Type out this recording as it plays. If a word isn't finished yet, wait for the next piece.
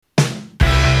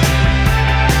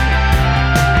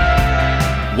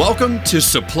Welcome to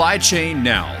Supply Chain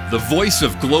Now, the voice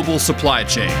of global supply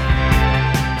chain.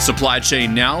 Supply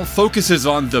Chain Now focuses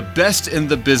on the best in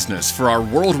the business for our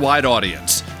worldwide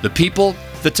audience, the people,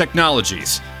 the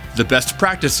technologies, the best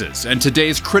practices, and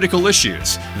today's critical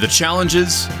issues, the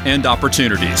challenges and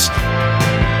opportunities.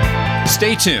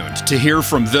 Stay tuned to hear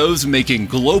from those making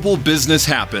global business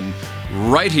happen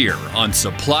right here on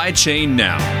Supply Chain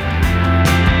Now.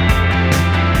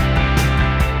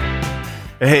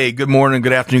 Hey, good morning,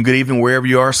 good afternoon, good evening, wherever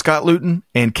you are. Scott Luton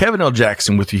and Kevin L.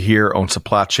 Jackson with you here on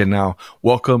Supply Chain Now.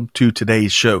 Welcome to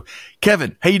today's show.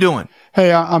 Kevin, how you doing?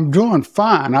 Hey, I'm doing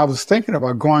fine. I was thinking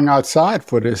about going outside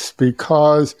for this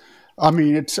because,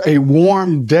 it's a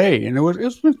warm day and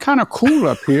it's been kind of cool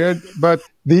up here, but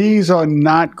these are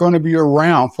not going to be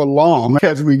around for long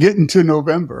as we get into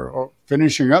November or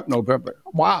finishing up November.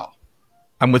 Wow.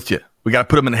 I'm with you. We got to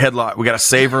put them in a headlock. We got to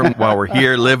savor them while we're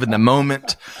here, live in the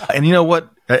moment. And you know what?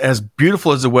 As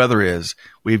beautiful as the weather is,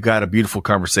 we've got a beautiful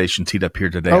conversation teed up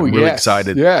here today. I'm really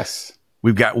excited. Yes.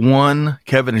 We've got one,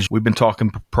 Kevin, as we've been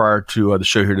talking prior to the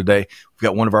show here today. We've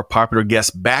got one of our popular guests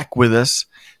back with us.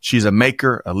 She's a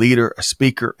maker, a leader, a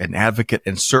speaker, an advocate,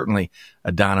 and certainly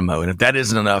a dynamo. And if that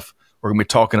isn't enough, we're going to be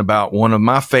talking about one of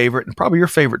my favorite, and probably your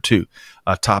favorite too,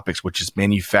 topics, which is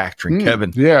manufacturing.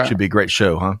 Kevin, should be a great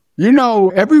show, huh? You know,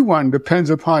 everyone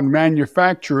depends upon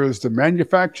manufacturers to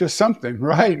manufacture something,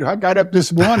 right? I got up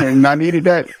this morning and I needed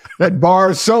that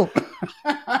bar of soap.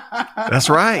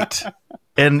 That's right.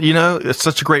 And, you know, it's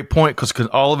such a great point because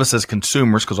all of us as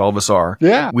consumers, because all of us are,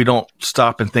 we don't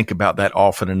stop and think about that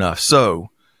often enough.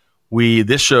 So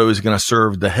this show is going to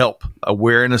serve to help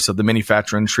awareness of the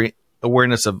manufacturing industry,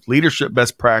 awareness of leadership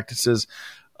best practices,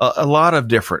 a lot of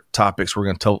different topics we're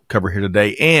going to cover here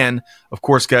today. And, of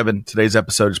course, Kevin, today's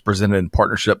episode is presented in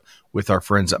partnership with our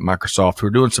friends at Microsoft, who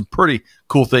are doing some pretty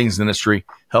cool things in the industry,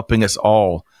 helping us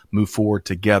all move forward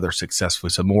together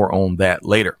successfully. So more on that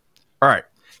later. All right,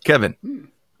 Kevin,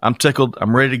 I'm tickled.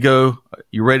 I'm ready to go.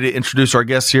 You ready to introduce our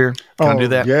guests here? Can I do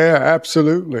that? Yeah,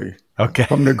 absolutely. Okay.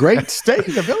 From the great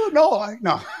state of Illinois.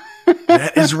 No.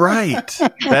 That is right.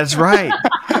 That's right.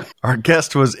 Our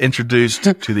guest was introduced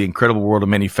to the incredible world of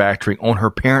manufacturing on her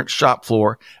parents' shop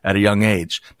floor at a young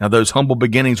age. Now, those humble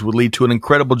beginnings would lead to an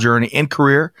incredible journey and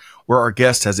career where our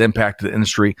guest has impacted the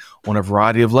industry on a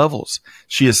variety of levels.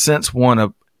 She has since won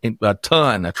a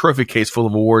trophy case full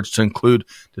of awards to include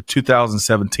the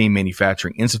 2017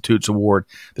 Manufacturing Institute's Award,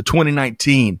 the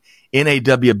 2019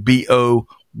 NAWBO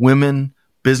Women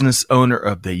Business Owner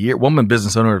of the Year, Woman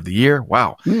Business Owner of the Year.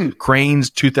 Wow.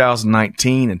 Crane's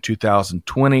 2019 and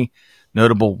 2020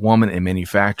 Notable Woman in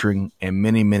Manufacturing, and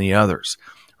many, many others.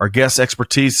 Our guest's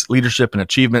expertise, leadership, and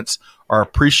achievements are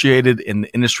appreciated in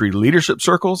the industry leadership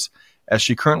circles, as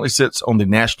she currently sits on the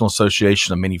National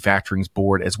Association of Manufacturing's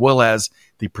board, as well as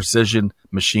the Precision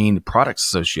Machine Products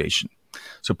Association.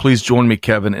 So please join me,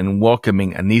 Kevin, in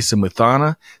welcoming Aneesa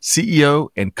Muthana, CEO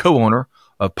and co-owner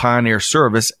of Pioneer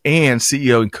Service and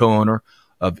CEO and co-owner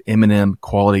of M&M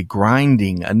Quality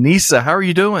Grinding. Aneesa, how are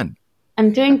you doing?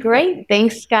 I'm doing great.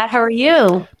 Thanks, Scott. How are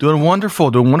you? Doing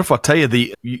wonderful. I'll tell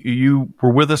you, you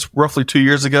were with us roughly 2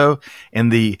 years ago,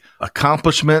 and the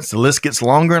accomplishments, the list gets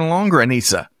longer and longer,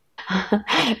 Aneesa.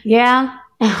 Yeah,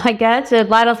 I guess a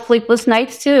lot of sleepless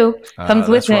nights too comes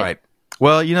with it. That's right.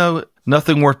 Well, you know,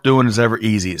 nothing worth doing is ever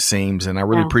easy, it seems, and I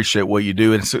really appreciate what you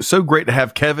do. And it's so great to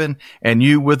have Kevin and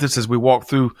you with us as we walk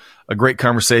through a great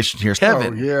conversation here.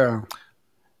 Kevin,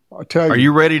 I'll tell you. Are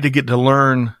you ready to get to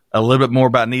learn a little bit more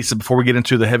about Aneesa before we get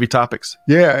into the heavy topics?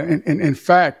 Yeah, and in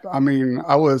fact,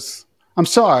 I'm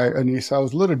sorry, Aneesa, I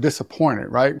was a little disappointed,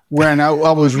 right? When I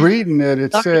was reading it,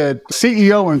 it said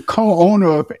CEO and co-owner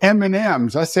of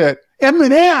M&M's. I said,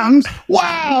 M&M's?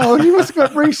 Wow, you must go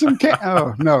bring some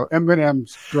oh, no,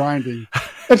 M&M's grinding.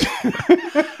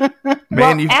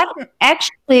 Man,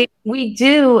 actually, we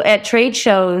do at trade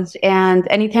shows, and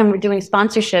anytime we're doing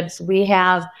sponsorships, we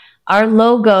have our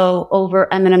logo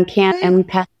over M&M can, and we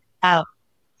pass it out.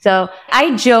 So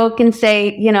I joke and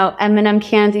say, M&M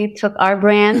candy took our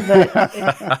brand,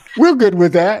 but we're good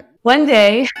with that. One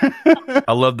day.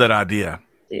 I love that idea.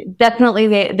 Definitely,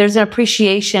 there's an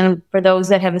appreciation for those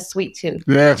that have a sweet tooth.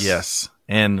 Yes.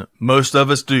 And most of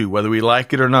us do, whether we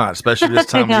like it or not, especially this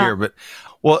time of year. But,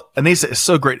 well, Aneesa, it's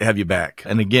so great to have you back.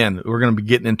 And again, we're going to be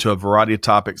getting into a variety of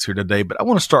topics here today, but I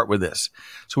want to start with this.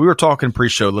 So we were talking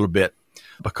pre-show a little bit,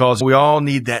 because we all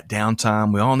need that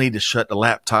downtime. We all need to shut the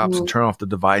laptops and turn off the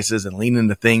devices and lean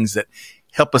into things that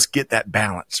help us get that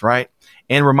balance, right?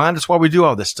 And remind us why we do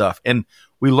all this stuff. And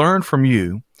we learned from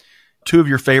you, two of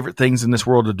your favorite things in this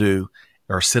world to do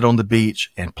are sit on the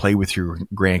beach and play with your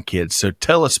grandkids. So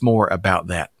tell us more about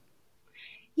that.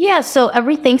 Yeah, so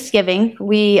every Thanksgiving,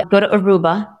 we go to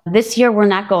Aruba. This year, we're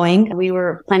not going. We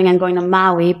were planning on going to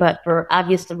Maui, but for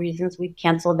obvious reasons, we've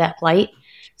canceled that flight.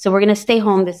 So we're going to stay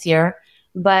home this year.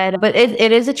 But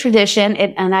it is a tradition,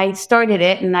 and I started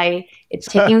it, and it's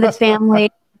taking the family,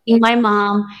 taking my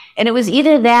mom, and it was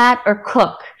either that or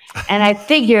cook. And I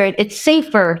figured it's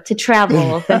safer to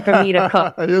travel than for me to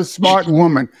cook. You're a smart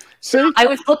woman. See? I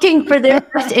was looking for their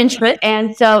best interest.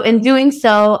 And so in doing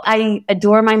so, I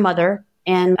adore my mother.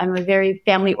 And I'm a very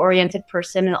family oriented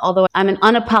person. And although I'm an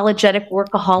unapologetic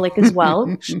workaholic as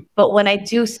well, but when I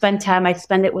do spend time, I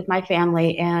spend it with my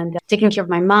family and taking care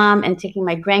of my mom and taking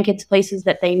my grandkids places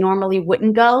that they normally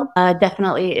wouldn't go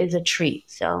definitely is a treat.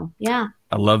 So, yeah.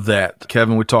 I love that.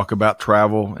 Kevin, we talk about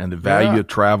travel and the value of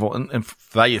travel and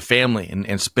value of family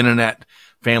and spending that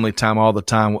family time all the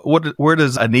time. Where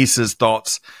does Aneesa's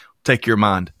thoughts take your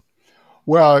mind?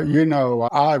 Well,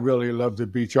 I really love the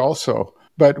beach also.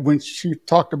 But when she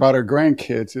talked about her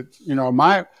grandkids,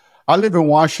 I live in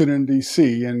Washington,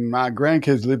 D.C., and my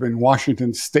grandkids live in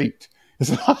Washington State.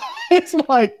 It's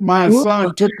like my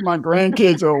son took my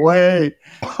grandkids away.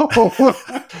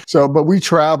 But we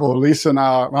travel, Lisa and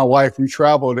my wife, we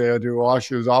travel there to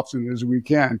Washington as often as we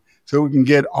can so we can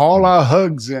get all our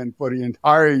hugs in for the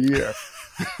entire year.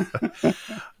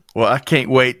 Well, I can't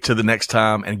wait till the next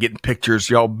time and getting pictures,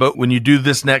 y'all. But when you do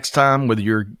this next time, whether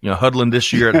you're huddling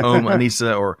this year at home,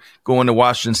 Aneesa, or going to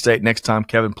Washington State next time,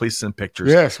 Kevin, please send pictures.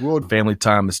 Yes, family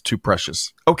time is too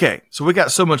precious. Okay, so we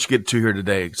got so much to get to here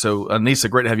today. So, Aneesa,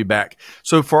 great to have you back.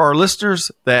 So, for our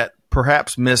listeners that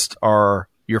perhaps missed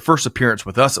your first appearance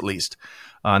with us, at least,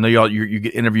 I know y'all you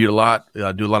get interviewed a lot,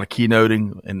 do a lot of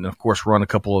keynoting, and of course run a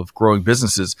couple of growing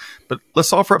businesses. But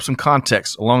let's offer up some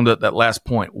context along that last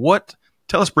point.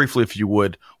 Tell us briefly, if you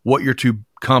would, what your two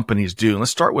companies do. And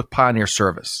let's start with Pioneer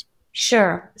Service.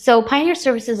 Sure. So Pioneer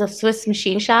Service is a Swiss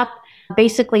machine shop,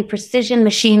 basically precision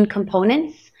machine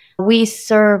components. We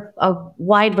serve a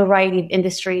wide variety of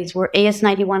industries. We're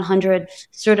AS9100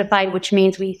 certified, which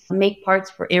means we make parts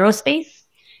for aerospace.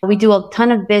 We do a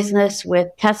ton of business with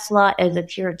Tesla as a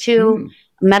tier 2,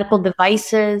 medical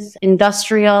devices,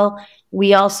 industrial.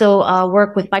 We also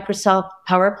work with Microsoft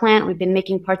Power Plant. We've been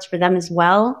making parts for them as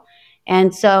well.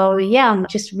 And so,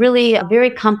 just really a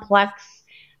very complex,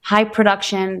 high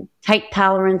production, tight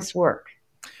tolerance work.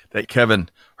 That Kevin,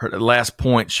 her last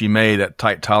point she made at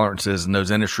tight tolerances in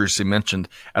those industries she mentioned,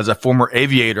 as a former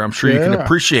aviator, I'm sure you can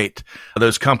appreciate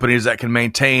those companies that can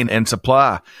maintain and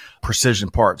supply precision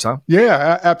parts, huh?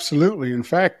 Yeah, absolutely. In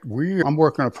fact, I'm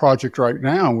working on a project right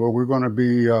now where we're going to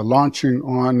be launching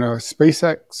on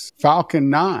SpaceX Falcon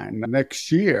 9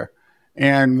 next year.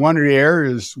 And one of the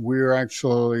areas we're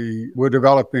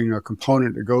developing a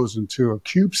component that goes into a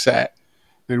CubeSat.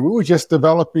 And we were just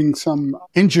developing some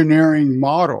engineering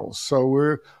models. So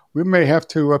we may have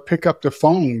to pick up the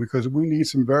phone because we need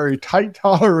some very tight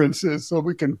tolerances so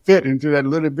we can fit into that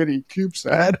little bitty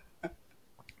CubeSat.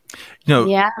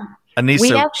 Aneesa,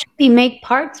 we actually make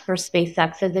parts for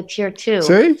SpaceX as a tier 2.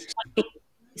 See?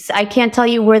 I can't tell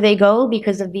you where they go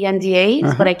because of the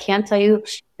NDAs, but I can tell you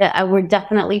that we're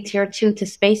definitely tier 2 to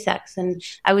SpaceX. And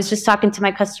I was just talking to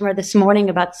my customer this morning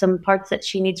about some parts that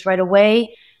she needs right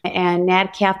away. And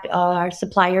NADCAP, our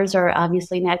suppliers are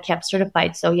obviously NADCAP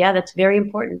certified. So, that's very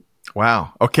important.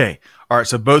 Wow. Okay. All right.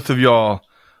 So both of y'all,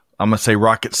 I'm going to say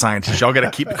rocket scientists, y'all got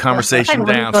to keep the conversation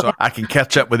down so I can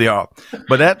catch up with y'all.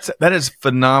 But that is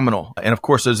phenomenal. And of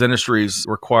course, those industries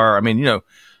require,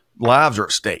 lives are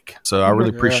at stake. So I really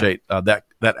appreciate that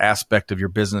aspect of your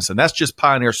business. And that's just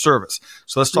Pioneer Service.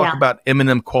 So let's talk about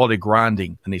M&M Quality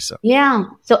Grinding, Aneesa. Yeah.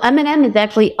 So M&M is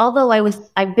actually, although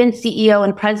I've been CEO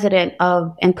and president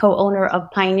of and co-owner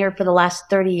of Pioneer for the last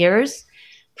 30 years.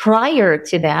 Prior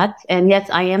to that, and yes,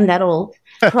 I am that old.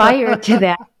 Prior to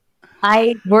that,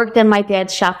 I worked on my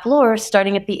dad's shop floor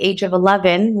starting at the age of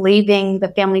 11, leaving the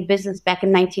family business back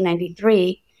in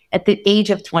 1993. At the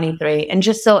age of 23. And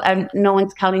just so no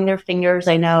one's counting their fingers,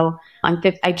 I know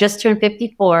I just turned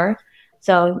 54.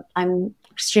 So I'm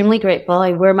extremely grateful.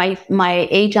 I wear my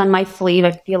age on my sleeve.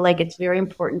 I feel like it's very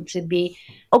important to be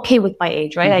okay with my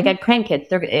age, right? I got grandkids.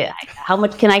 How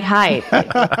much can I hide? I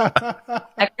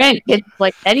got grandkids,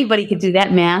 like anybody could do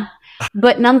that math.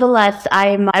 But nonetheless,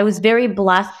 I was very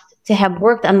blessed to have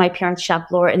worked on my parents' shop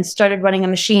floor and started running a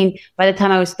machine by the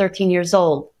time I was 13 years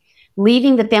old.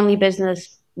 Leaving the family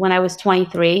business when I was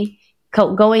 23,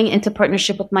 going into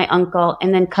partnership with my uncle,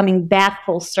 and then coming back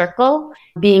full circle,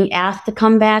 being asked to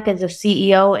come back as a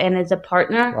CEO and as a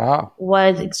partner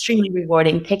was extremely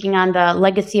rewarding, taking on the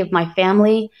legacy of my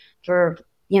family for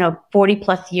 40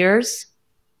 plus years.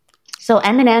 So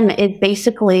M&M is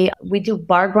basically, we do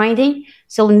bar grinding.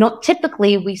 So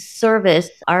typically we service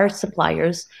our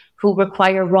suppliers who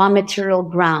require raw material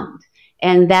ground.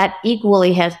 And that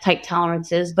equally has tight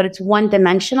tolerances, but it's one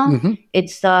dimensional. Mm-hmm.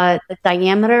 It's the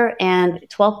diameter and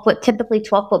 12 foot, typically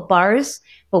 12-foot bars,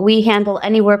 but we handle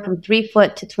anywhere from 3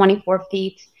 foot to 24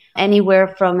 feet, anywhere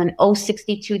from an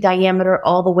 0.62 diameter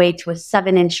all the way to a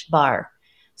 7-inch bar.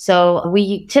 So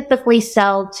we typically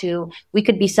we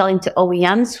could be selling to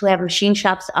OEMs who have machine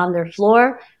shops on their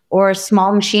floor, or a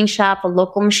small machine shop, a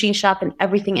local machine shop, and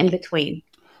everything in between.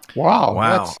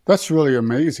 Wow. That's really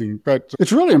amazing. But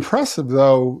it's really impressive,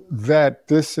 though, that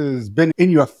this has been in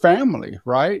your family,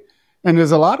 right? And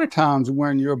there's a lot of times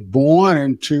when you're born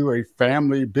into a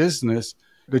family business,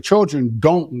 the children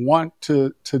don't want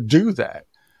to do that.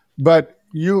 But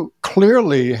you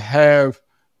clearly have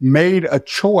made a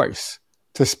choice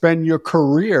to spend your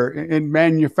career in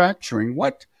manufacturing.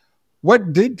 What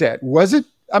did that? Was it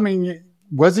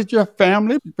your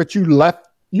family, but you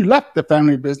left the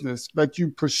family business, but you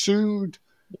pursued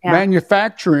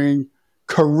manufacturing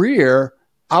career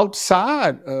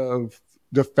outside of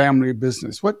the family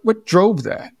business? What drove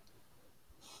that?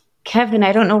 Kevin,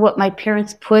 I don't know what my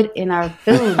parents put in our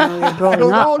food when we were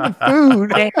growing up. All the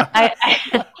food.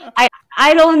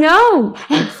 I don't know.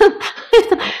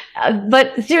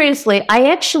 But seriously,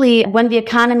 I actually, when the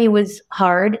economy was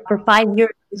hard for 5 years,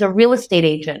 I was a real estate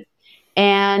agent.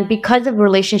 And because of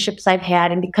relationships I've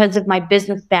had and because of my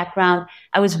business background,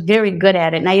 I was very good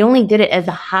at it. And I only did it as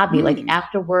a hobby, like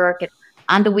after work and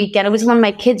on the weekend. It was when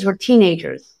my kids were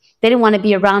teenagers. They didn't want to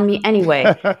be around me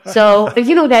anyway. So,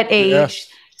 you know, that age. Yes.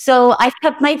 So I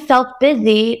kept myself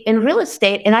busy in real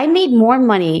estate, and I made more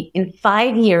money in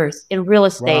 5 years in real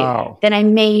estate than I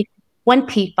made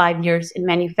 25 years in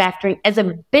manufacturing as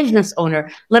a business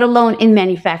owner, let alone in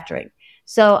manufacturing.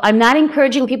 So I'm not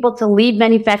encouraging people to leave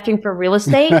manufacturing for real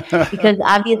estate because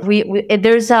obviously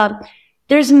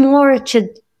there's more to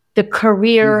the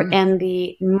career and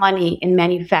the money in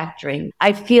manufacturing.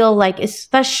 I feel like,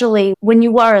 especially when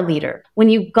you are a leader, when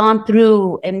you've gone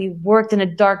through and you've worked in a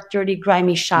dark, dirty,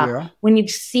 grimy shop, when you've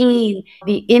seen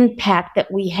the impact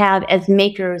that we have as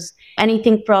makers,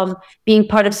 anything from being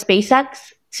part of SpaceX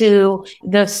to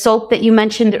the soap that you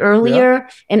mentioned earlier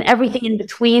and everything in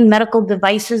between, medical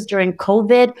devices during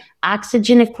COVID,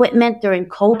 oxygen equipment during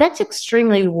COVID. That's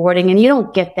extremely rewarding. And you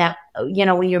don't get that,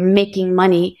 when you're making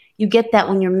money. You get that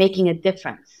when you're making a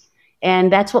difference.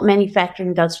 And that's what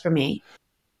manufacturing does for me.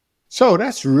 So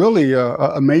that's really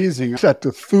amazing that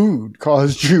the food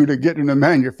caused you to get into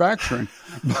manufacturing.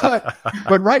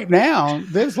 But right now,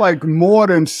 there's like more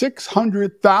than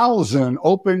 600,000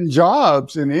 open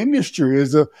jobs in the industry.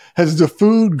 Has the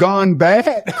food gone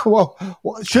bad? Well,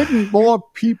 shouldn't more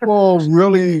people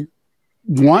really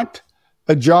want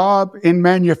a job in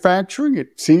manufacturing?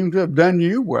 It seemed to have done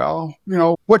you well.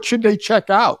 What should they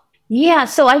check out? Yeah,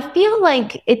 so I feel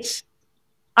like it's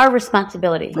our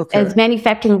responsibility as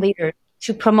manufacturing leaders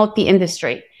to promote the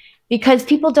industry because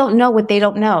people don't know what they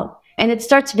don't know. And it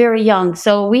starts very young.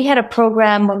 So we had a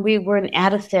program when we were in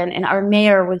Addison, and our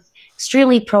mayor was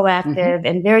extremely proactive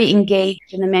and very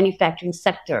engaged in the manufacturing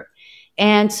sector.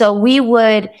 And so we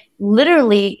would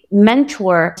literally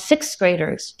mentor fifth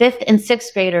and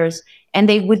sixth graders, and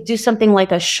they would do something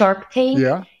like a Shark Tank.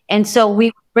 Yeah. And so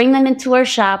we bring them into our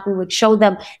shop. We would show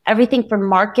them everything from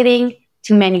marketing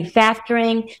to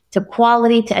manufacturing, to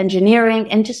quality, to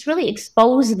engineering, and just really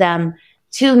expose them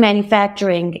to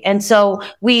manufacturing. And so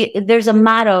there's a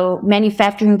motto,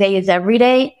 Manufacturing Day is every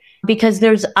day, because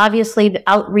there's obviously the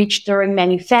outreach during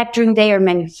Manufacturing Day or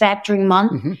Manufacturing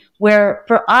Month, where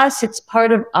for us, it's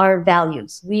part of our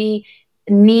values. We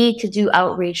need to do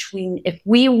outreach. If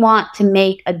we want to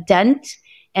make a dent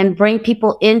and bring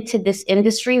people into this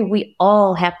industry, we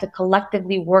all have to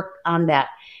collectively work on that.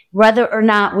 Whether or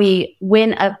not we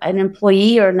win an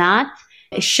employee or not,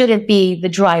 it shouldn't be the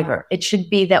driver. It should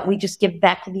be that we just give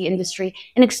back to the industry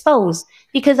and expose.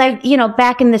 Because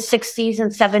back in the 60s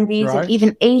and 70s and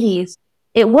even 80s,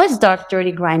 it was dark,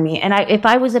 dirty, grimy. And if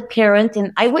I was a parent,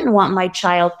 and I wouldn't want my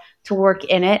child to work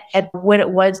in it at what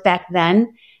it was back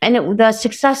then. And the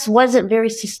success wasn't very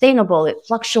sustainable. It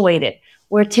fluctuated.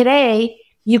 Where today,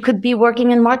 you could be working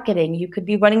in marketing. You could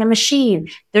be running a machine.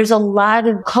 There's a lot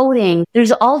of coding.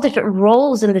 There's all different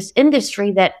roles in this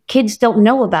industry that kids don't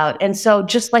know about. And so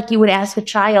just like you would ask a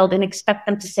child and expect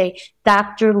them to say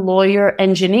doctor, lawyer,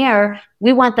 engineer,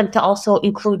 we want them to also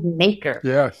include maker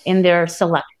in their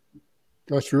selection.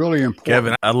 That's really important.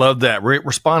 Kevin, I love that.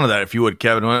 Respond to that if you would,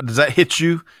 Kevin. Does that hit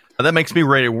you? That makes me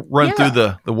ready to run through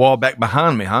the wall back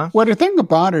behind me, huh? Well, the thing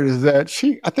about it is that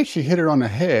I think she hit it on the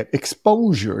head.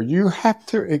 Exposure. You have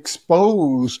to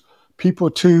expose people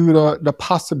to the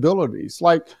possibilities.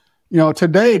 Like,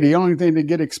 today, the only thing they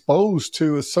get exposed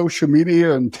to is social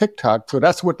media and TikTok. So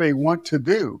that's what they want to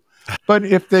do. But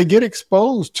if they get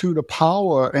exposed to the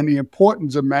power and the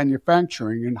importance of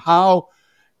manufacturing and how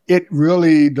it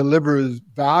really delivers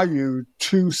value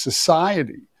to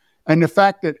society, and the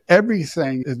fact that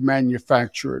everything is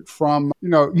manufactured from,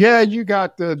 you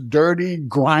got the dirty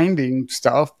grinding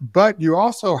stuff, but you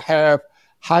also have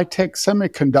high-tech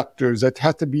semiconductors that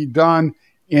have to be done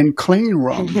in clean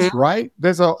rooms, right?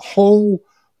 There's a whole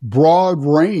broad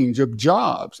range of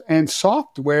jobs, and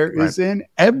software is in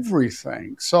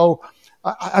everything. So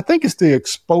I think it's the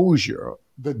exposure,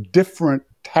 the different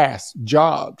tasks,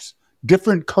 jobs,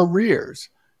 different careers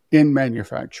in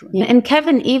manufacturing. And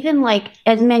Kevin, even like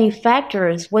as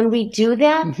manufacturers, when we do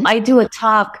that, I do a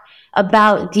talk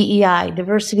about DEI,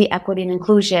 diversity, equity, and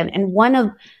inclusion. And one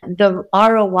of the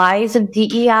ROIs of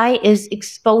DEI is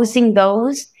exposing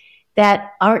those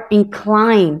that aren't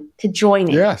inclined to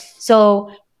joining. Yes. So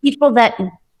people that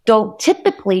don't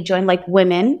typically join, like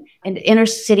women and inner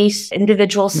city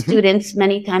individual students,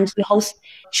 many times we host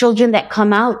children that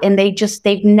come out and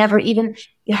they've never even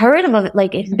heard of it,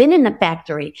 like it's been in the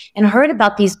factory and heard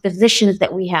about these positions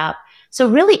that we have. So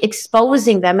really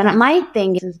exposing them. And my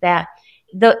thing is that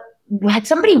had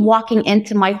somebody walking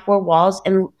into my four walls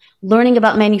and learning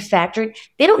about manufacturing,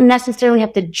 they don't necessarily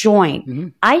have to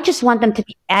join. I just want them to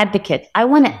be advocates. I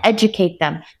want to educate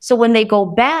them. So when they go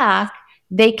back,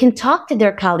 they can talk to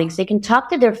their colleagues, they can talk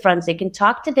to their friends, they can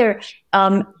talk to their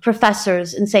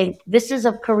professors and say, this is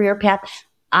a career path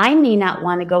I may not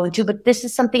want to go into, but this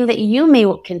is something that you may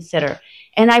consider.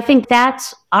 And I think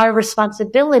that's our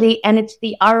responsibility, and it's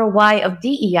the ROI of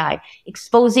DEI,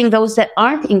 exposing those that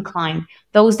aren't inclined,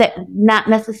 those that not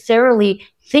necessarily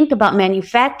think about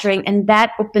manufacturing, and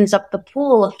that opens up the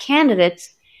pool of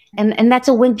candidates, and that's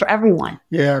a win for everyone.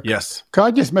 Yeah. Yes. Can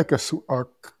I just make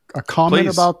a comment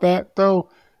about that, though?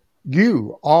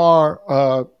 You are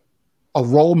a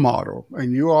role model,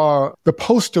 and you are the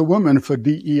poster woman for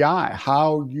DEI,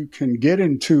 how you can get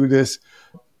into this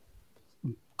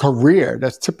career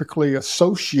that's typically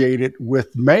associated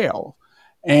with male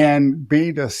and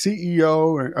be the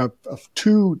CEO of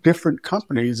two different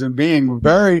companies and being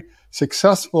very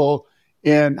successful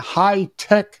in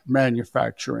high-tech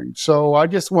manufacturing. So I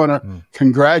just want to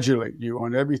congratulate you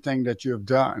on everything that you have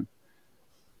done.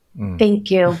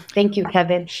 Thank you. Thank you,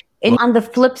 Kevin. And on the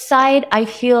flip side, I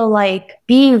feel like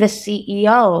being the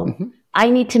CEO, I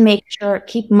need to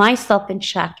keep myself in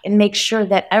check and make sure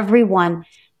that everyone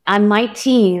on my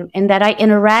team and that I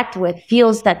interact with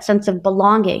feels that sense of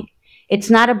belonging. It's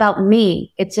not about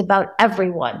me. It's about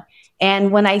everyone.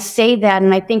 And when I say that,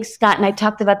 and I think Scott and I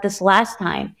talked about this last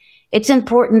time, it's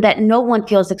important that no one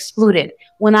feels excluded.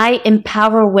 When I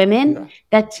empower women,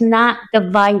 that's not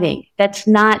dividing. That's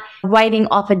not writing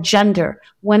off a gender.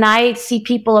 When I see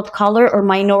people of color or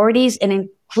minorities and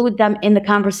include them in the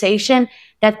conversation,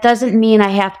 that doesn't mean I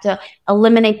have to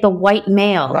eliminate the white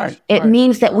male. It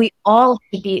means that we all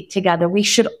should be together. We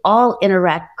should all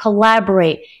interact,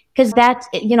 collaborate. Because that's,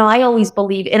 I always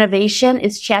believe innovation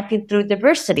is championed through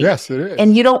diversity. Yes, it is.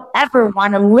 And you don't ever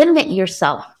want to limit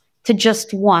yourself to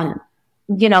just one.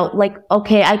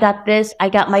 Okay, I got this. I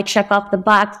got my check off the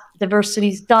box.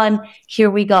 Diversity's done.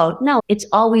 Here we go. No, it's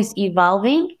always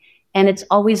evolving. And it's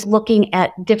always looking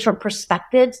at different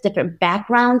perspectives, different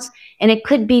backgrounds. And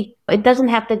it doesn't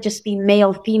have to just be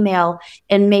male, female,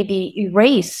 and maybe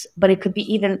race, but it could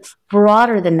be even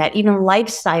broader than that, even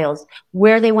lifestyles,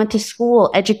 where they went to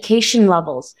school, education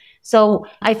levels. So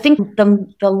I think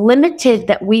the limited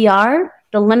that we are,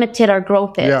 the limited our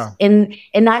growth is. Yeah. And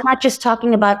I'm not just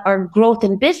talking about our growth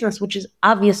in business, which is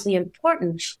obviously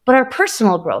important, but our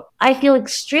personal growth. I feel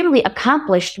extremely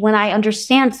accomplished when I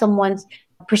understand someone's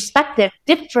perspective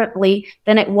differently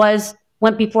than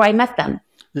went before I met them.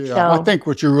 Yeah, So, I think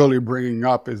what you're really bringing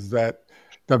up is that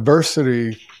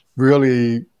diversity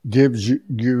really gives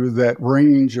you that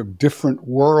range of different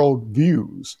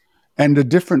worldviews. And the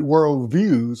different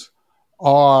worldviews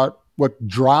are what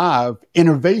drive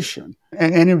innovation.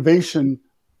 And innovation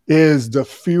is the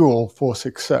fuel for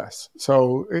success.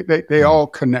 So they all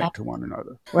connect to one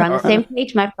another. we're on the same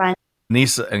page, my friend.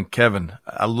 Aneesa and Kevin,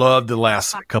 I love the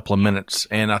last couple of minutes.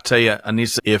 And I'll tell you,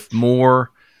 Aneesa, if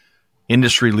more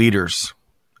industry leaders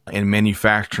in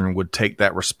manufacturing would take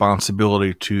that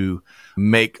responsibility to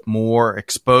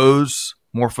expose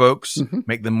more folks,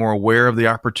 make them more aware of the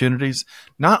opportunities,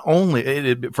 not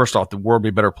only, first off, the world would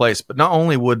be a better place, but not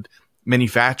only would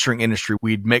manufacturing industry,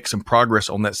 we'd make some progress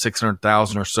on that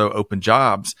 600,000 or so open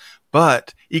jobs,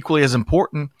 but equally as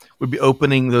important would be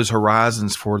opening those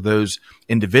horizons for those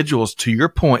individuals. To your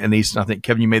point, Aneesa, and I think,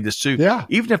 Kevin, you made this too. Yeah.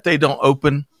 Even if they don't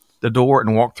open the door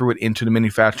and walk through it into the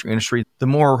manufacturing industry, the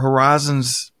more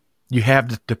horizons you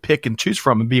have to pick and choose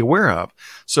from and be aware of.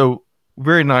 So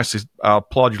very nicely, I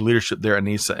applaud your leadership there,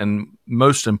 Aneesa. And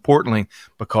most importantly,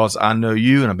 because I know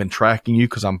you and I've been tracking you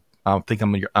because I'm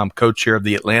co-chair of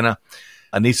the Atlanta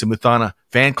Aneesa Muthana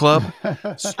fan club.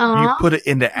 You put it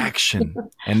into action,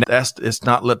 and it's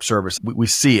not lip service. We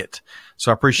see it.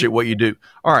 So I appreciate what you do.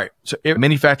 All right. So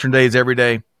manufacturing day is every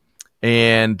day,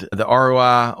 and the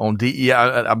ROI on DEI.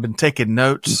 I've been taking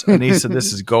notes, Aneesa.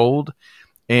 This is gold.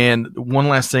 And one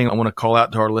last thing I want to call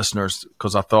out to our listeners,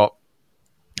 because I thought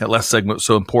that last segment was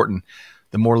so important.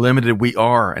 The more limited we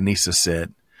are, Aneesa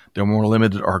said, the more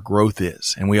limited our growth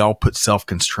is. And we all put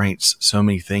self-constraints, so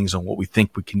many things on what we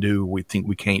think we can do, what we think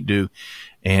we can't do.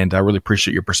 And I really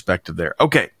appreciate your perspective there.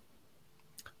 Okay.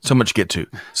 So much to get to.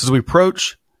 So as we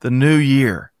approach the new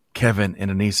year, Kevin and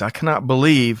Aneesa, I cannot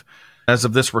believe as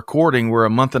of this recording, we're a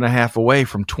month and a half away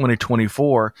from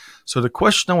 2024. So the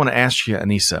question I want to ask you,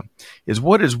 Aneesa, is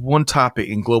what is one topic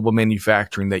in global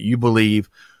manufacturing that you believe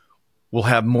will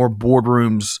have more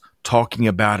boardrooms talking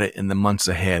about it in the months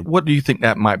ahead? What do you think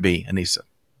that might be, Aneesa?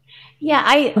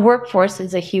 Yeah, workforce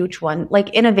is a huge one. Like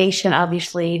innovation,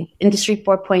 obviously, Industry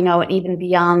 4.0 and even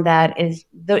beyond that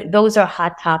those are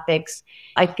hot topics.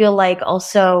 I feel like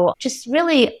also just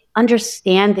really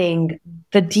understanding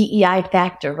the DEI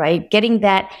factor, right? Getting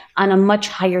that on a much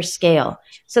higher scale.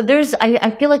 So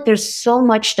I feel like there's so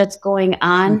much that's going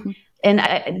on,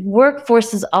 and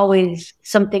workforce is always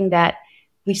something that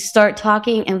we start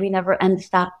talking and we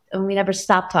never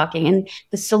stop talking. And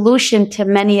the solution to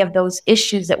many of those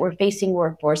issues that we're facing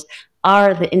workforce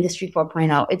are the Industry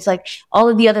 4.0. It's like all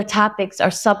of the other topics are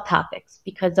subtopics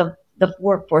because of the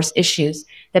workforce issues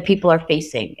that people are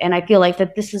facing. And I feel like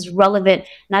that this is relevant,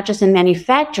 not just in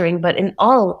manufacturing, but in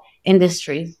all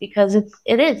industries, because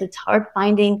it's hard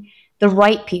finding the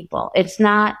right people. It's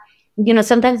not,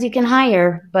 sometimes you can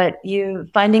hire, but you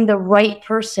finding the right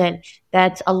person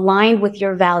that's aligned with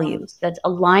your values, that's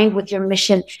aligned with your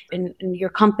mission in your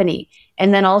company,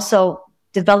 and then also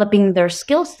developing their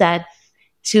skill sets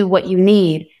to what you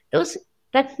need. That's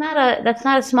not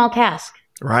a small task.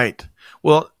 Right.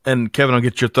 Well, and Kevin, I'll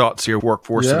get your thoughts here.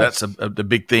 Workforce. Yes. So that's the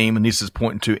big theme Aneesa's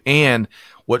pointing to. And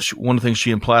one of the things she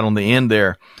implied on the end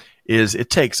there is it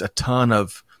takes a ton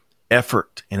of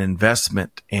effort and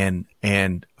investment and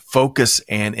focus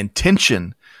and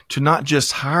intention to not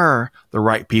just hire the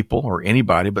right people or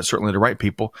anybody, but certainly the right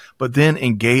people, but then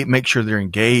make sure they're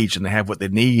engaged and they have what they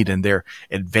need and they're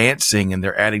advancing and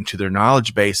they're adding to their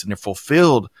knowledge base and they're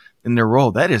fulfilled in their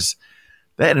role. That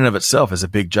in and of itself is a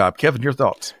big job. Kevin, your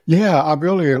thoughts? Yeah, I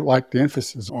really like the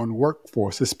emphasis on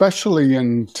workforce, especially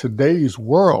in today's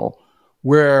world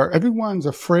where everyone's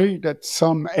afraid that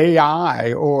some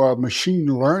AI or machine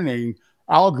learning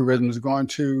algorithm is going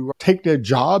to take their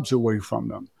jobs away from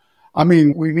them. I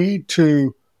mean, we need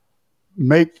to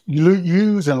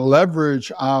use and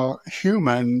leverage our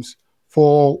humans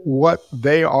for what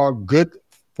they are good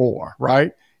for,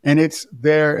 right? And it's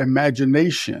their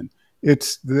imagination.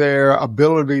 It's their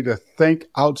ability to think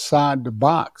outside the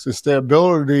box. It's their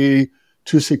ability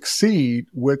to succeed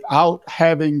without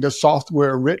having the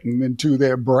software written into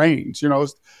their brains.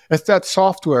 It's that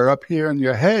software up here in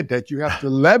your head that you have to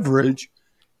leverage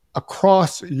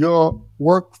across your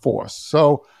workforce.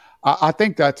 So I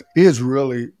think that is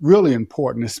really, really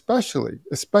important,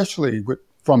 especially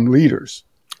from leaders.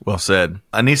 Well said.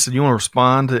 Aneesa, do you want to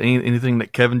respond to anything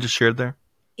that Kevin just shared there?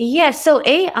 Yeah, so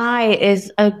AI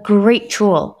is a great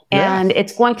tool and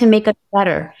it's going to make us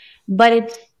better, but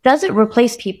it doesn't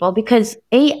replace people because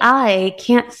AI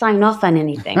can't sign off on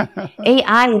anything.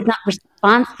 AI is not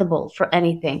responsible for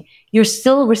anything. You're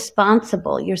still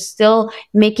responsible. You're still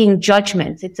making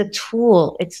judgments. It's a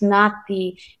tool. It's not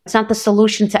the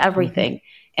solution to everything.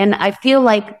 And I feel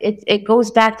like it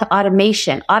goes back to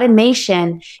automation.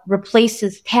 Automation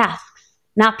replaces tasks,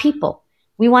 not people.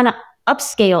 We want to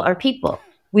upscale our people.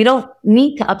 We don't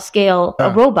need to upscale a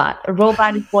robot. A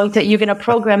robot is you're going to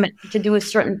program it to do a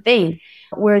certain thing,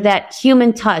 where that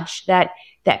human touch, that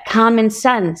common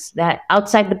sense, that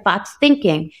outside the box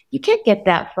thinking, you can't get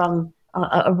that from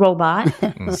a robot.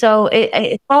 So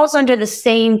it falls under the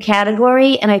same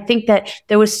category. And I think that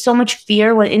there was so much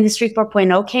fear when Industry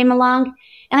 4.0 came along.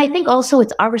 And I think also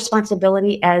it's our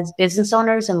responsibility as business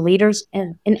owners and leaders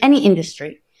in any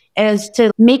industry is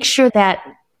to make sure that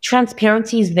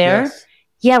transparency is there. Yes.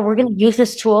 Yeah, we're going to use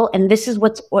this tool and this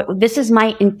is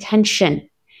my intention,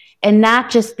 and not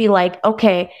just be like,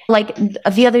 okay, like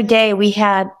the other day we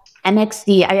had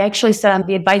MXD. I actually sat on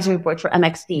the advisory board for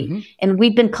MXD, and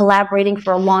we've been collaborating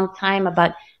for a long time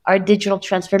about our digital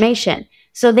transformation.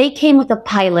 So they came with a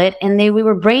pilot, and we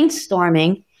were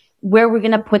brainstorming where we're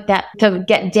going to put that to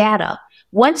get data.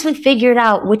 Once we figured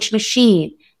out which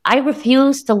machine, I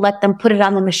refused to let them put it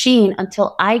on the machine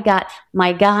until I got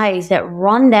my guys that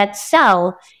run that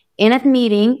cell in a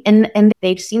meeting, and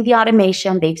they've seen the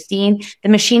automation, they've seen the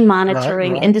machine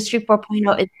monitoring. Right. Industry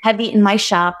 4.0 is heavy in my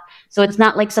shop, so it's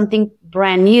not like something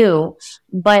brand new,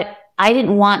 but I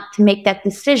didn't want to make that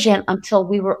decision until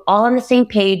we were all on the same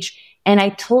page, and I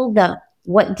told them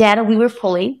what data we were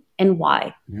pulling and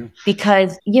why. Yeah.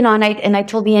 Because, and I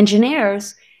told the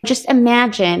engineers, just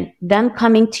imagine them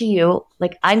coming to you,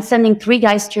 like I'm sending 3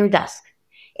 guys to your desk,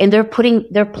 and they're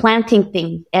planting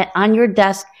things on your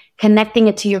desk, connecting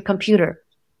it to your computer.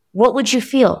 What would you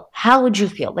feel? How would you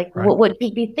feel? Like, right. What would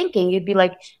you be thinking? You'd be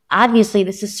like, obviously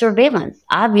this is surveillance.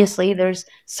 Obviously there's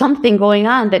something going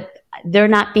on that they're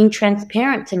not being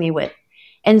transparent to me with.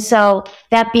 And so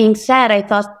that being said,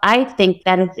 I think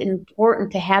that it's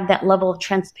important to have that level of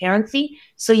transparency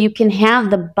so you can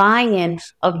have the buy-in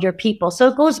of your people. So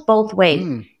it goes both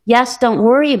ways. Yes, don't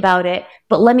worry about it,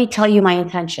 but let me tell you my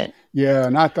intention. Yeah,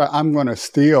 and I'm going to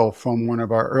steal from one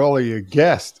of our earlier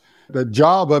guests. The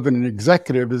job of an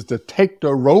executive is to take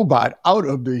the robot out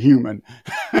of the human.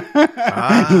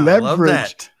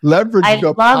 Leverage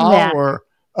the power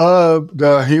of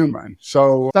the human.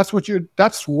 So that's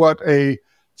what a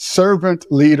servant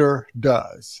leader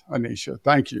does. Aneesa,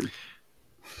 thank you.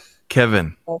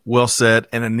 Kevin, well said.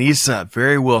 And Aneesa,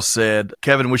 very well said.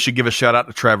 Kevin, we should give a shout out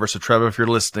to Trevor. So Trevor, if you're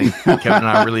listening, Kevin and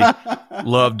I really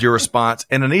loved your response.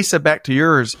 And Aneesa, back to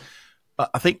yours.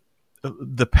 I think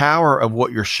the power of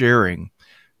what you're sharing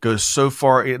goes so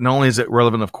far. Not only is it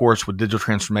relevant, of course, with digital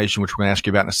transformation, which we're going to ask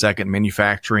you about in a second,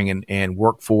 manufacturing and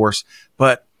workforce,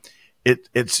 but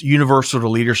it's universal to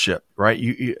leadership, right?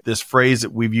 This phrase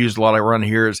that we've used a lot around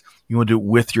here is you want to do it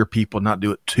with your people, not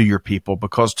do it to your people.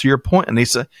 Because to your point,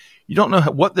 Aneesa, you don't know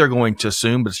what they're going to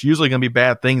assume, but it's usually going to be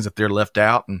bad things if they're left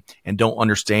out and don't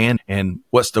understand. And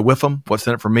what's the with them? What's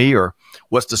in it for me? Or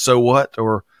what's the so what?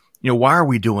 Or, why are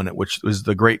we doing it? Which is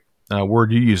the great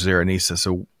word you use there, Aneesa.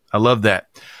 So I love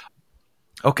that.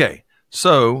 Okay.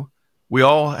 So we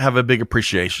all have a big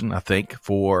appreciation, I think,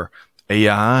 for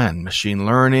AI and machine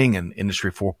learning and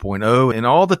Industry 4.0 and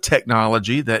all the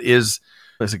technology that is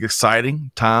an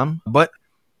exciting time. But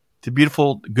the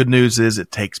beautiful good news is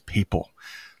it takes people.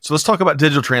 So let's talk about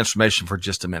digital transformation for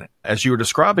just a minute. As you were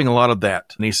describing a lot of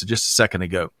that, Aneesa, just a second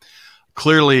ago,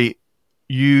 clearly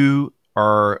you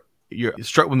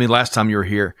struck with me last time you were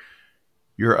here.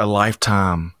 You're a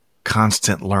lifetime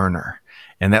constant learner.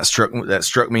 And that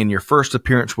struck me in your first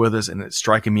appearance with us, and it's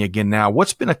striking me again now.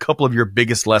 What's been a couple of your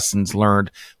biggest lessons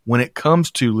learned when it comes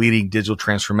to leading digital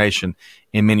transformation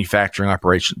in manufacturing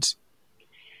operations?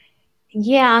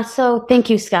 Yeah, so thank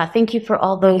you, Scott. Thank you for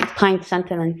all those kind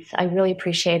sentiments. I really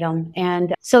appreciate them.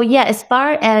 And so, yeah, as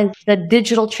far as the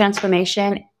digital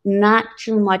transformation, not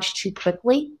too much too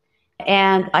quickly.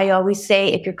 And I always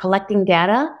say, if you're collecting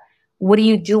data, what are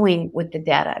you doing with the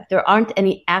data? If there aren't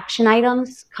any action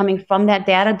items coming from that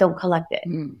data, don't collect it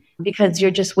because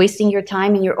you're just wasting your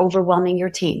time and you're overwhelming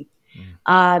your team.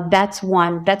 That's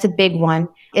one. That's a big one.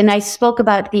 And I spoke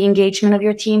about the engagement of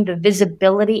your team, the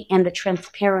visibility and the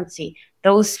transparency.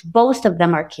 Both of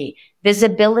them are key.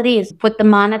 Visibility is put the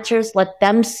monitors, let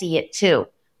them see it too.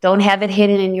 Don't have it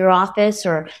hidden in your office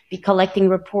or be collecting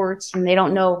reports and they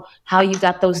don't know how you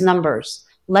got those numbers.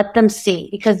 Let them see,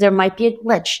 because there might be a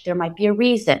glitch. There might be a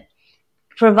reason.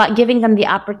 Giving them the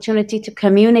opportunity to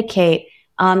communicate,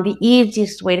 the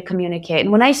easiest way to communicate.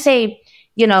 And when I say,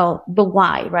 the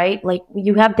why, right? Like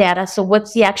you have data. So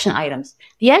what's the action items?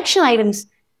 The action items,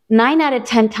 9 out of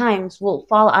 10 times will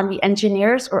fall on the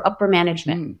engineers or upper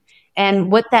management.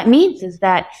 And what that means is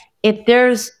that if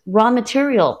there's raw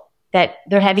material that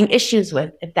they're having issues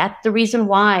with, if that's the reason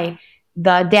why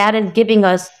the data is giving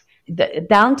us the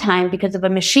downtime because of a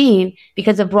machine,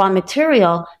 because of raw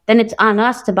material, then it's on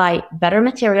us to buy better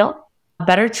material,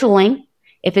 better tooling.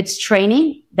 If it's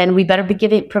training, then we better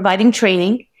be providing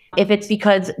training. If it's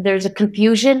because there's a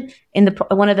confusion in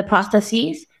one of the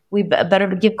processes, we better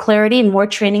give clarity and more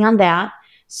training on that.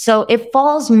 So it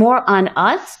falls more on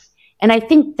us. And I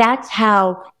think that's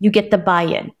how you get the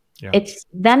buy-in. Yeah. It's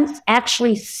them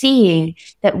actually seeing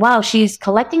that, wow, she's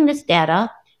collecting this data.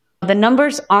 The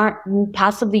numbers aren't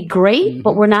possibly great,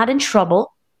 but we're not in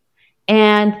trouble.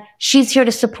 And she's here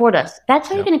to support us. That's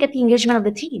how you're going to get the engagement of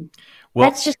the team.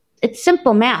 Well, it's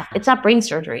simple math. It's not brain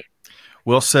surgery.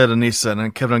 Well said, Aneesa.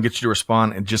 And Kevin, I'll get you to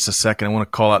respond in just a second. I want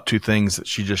to call out 2 things that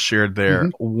she just shared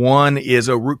there. One is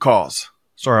a root cause.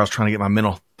 sorry, I was trying to get my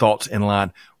mental thoughts in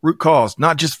line. Root cause,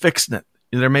 not just fixing it.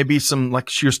 There may be some, like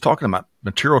she was talking about,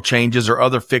 material changes or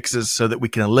other fixes so that we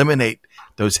can eliminate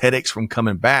those headaches from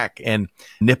coming back and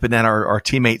nipping at our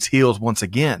teammates' heels once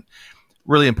again.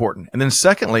 Really important. And then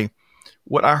secondly,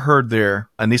 what I heard there,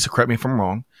 Aneesa, correct me if I'm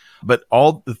wrong, but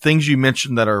all the things you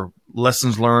mentioned that are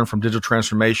lessons learned from digital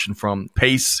transformation, from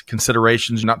pace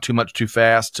considerations, not too much too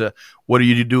fast, to what are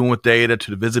you doing with data,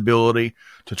 to the visibility,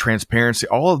 to transparency,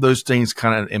 all of those things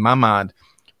kind of, in my mind,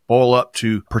 boil up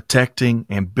to protecting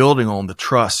and building on the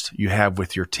trust you have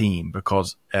with your team.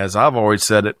 Because as I've always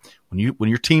said it, when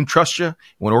your team trusts you,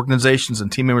 when organizations and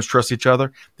team members trust each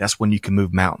other, that's when you can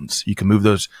move mountains. You can move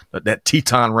that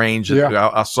Teton range that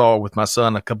I saw with my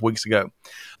son a couple weeks ago.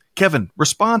 Kevin,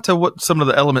 respond to what some of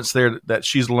the elements there that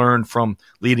she's learned from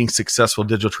leading successful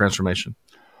digital transformation.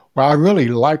 Well, I really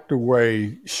like the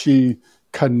way she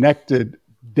connected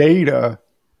data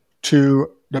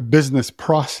to the business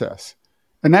process.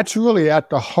 And that's really at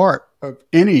the heart of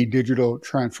any digital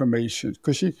transformation.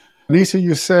 Because Aneesa,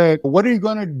 you said, what are you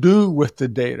going to do with the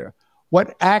data?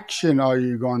 What action are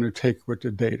you going to take with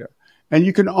the data? And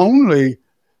you can only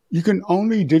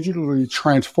digitally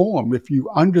transform if you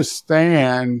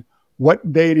understand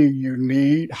what data you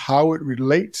need, how it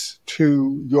relates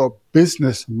to your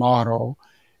business model,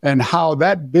 and how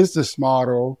that business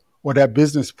model or that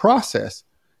business process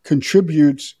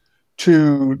contributes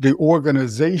to the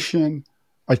organization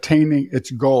attaining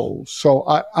its goals. So,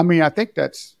 I think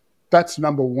that's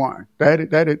number one.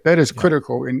 That is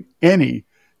critical in any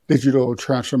digital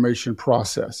transformation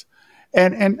process.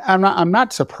 And I'm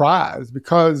not surprised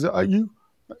because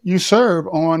you serve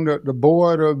on the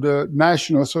board of the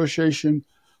National Association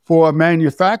for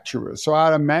Manufacturers. So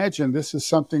I'd imagine this is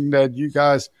something that you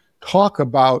guys talk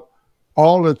about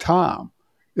all the time.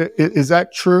 Is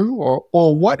that true?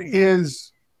 Or what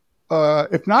is,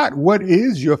 if not, what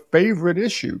is your favorite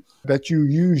issue that you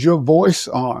use your voice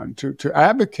on to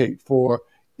advocate for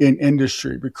in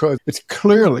industry? Because it's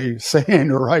clearly saying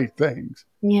the right things.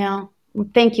 Yeah.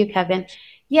 Thank you, Kevin.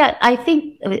 Yeah, I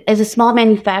think as a small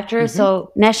manufacturer,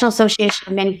 so National Association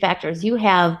of Manufacturers, you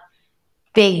have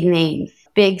big names,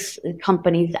 big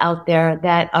companies out there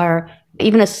that are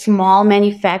even a small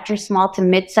manufacturer, small to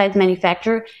mid-sized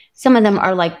manufacturer. Some of them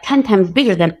are like 10 times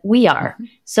bigger than we are.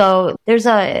 So there's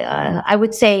I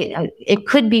would say it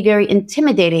could be very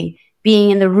intimidating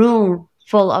being in the room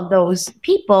full of those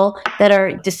people that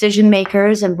are decision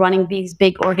makers and running these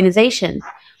big organizations.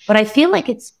 But I feel like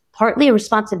it's partly a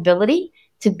responsibility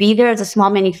to be there as a small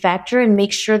manufacturer and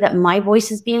make sure that my voice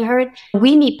is being heard.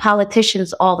 We meet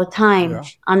politicians all the time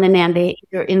on the NAM. They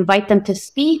either invite them to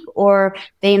speak or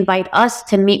they invite us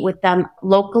to meet with them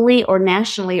locally or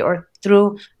nationally or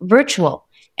through virtual.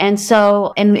 And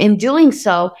so, and in doing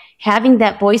so, having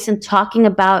that voice and talking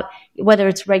about whether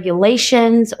it's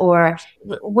regulations or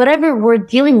whatever we're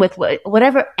dealing with,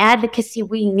 whatever advocacy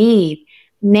we need,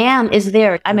 NAM is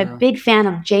there. I'm a big fan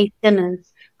of Jay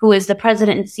Simmons, who is the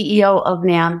president and CEO of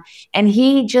NAM. And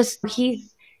he's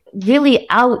really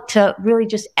out to really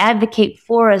just advocate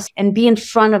for us and be in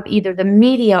front of either the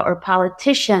media or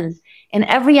politicians. And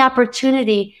every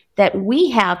opportunity that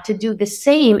we have to do the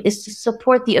same is to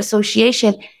support the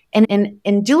association. And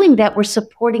in doing that, we're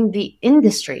supporting the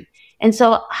industry. And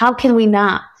so how can we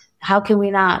not? How can we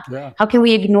not? Yeah. How can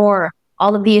we ignore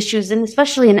all of the issues? And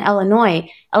especially in Illinois.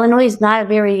 Illinois is not a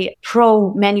very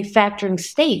pro-manufacturing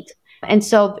state. And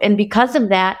so, and because of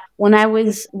that, when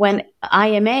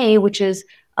IMA, which is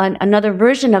another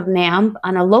version of NAM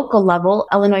on a local level,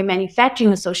 Illinois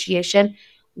Manufacturing Association,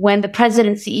 when the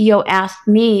president and CEO asked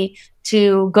me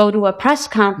to go to a press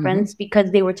conference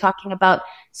because they were talking about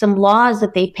some laws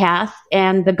that they passed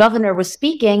and the governor was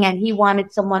speaking and he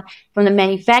wanted someone from the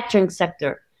manufacturing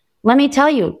sector. Let me tell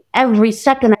you, every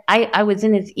second I was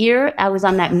in his ear, I was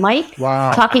on that mic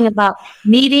talking about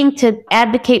needing to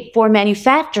advocate for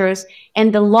manufacturers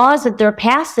and the laws that they're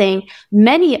passing.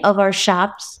 Many of our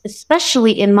shops,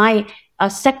 especially in my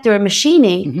sector of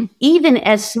machining, even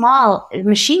as small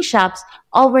machine shops,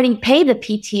 already pay the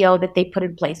PTO that they put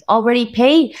in place, already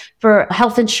pay for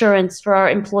health insurance for our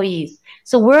employees.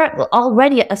 So we're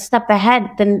already a step ahead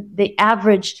than the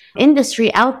average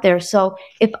industry out there. So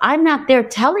if I'm not there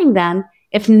telling them,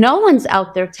 if no one's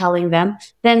out there telling them,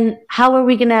 then how are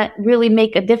we going to really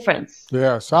make a difference?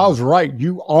 Yes, I was right.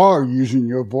 You are using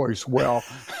your voice well.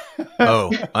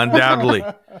 Oh, undoubtedly.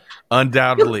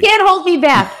 Undoubtedly. You can't hold me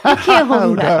back. You can't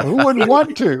hold me back. Who wouldn't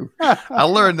want to? I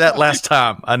learned that last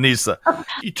time, Aneesa.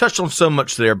 You touched on so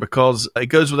much there because it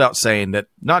goes without saying that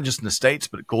not just in the States,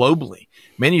 but globally,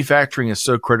 manufacturing is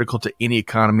so critical to any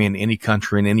economy in any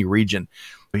country, in any region.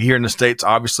 Here in the States,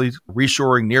 obviously,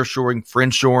 reshoring, nearshoring,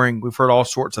 friendshoring. We've heard all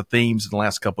sorts of themes in the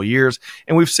last couple of years,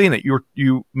 and we've seen it.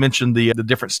 You mentioned the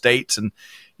different states, and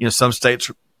some states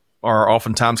are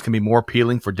oftentimes can be more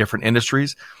appealing for different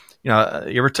industries.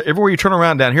 Everywhere you turn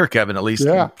around down here, Kevin, at least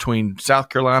between South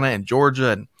Carolina and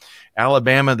Georgia and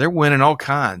Alabama, they're winning all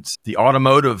kinds. The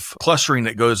automotive clustering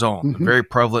that goes on, very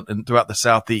prevalent throughout the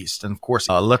Southeast. And of course,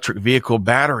 electric vehicle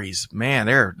batteries, man,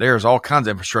 there's all kinds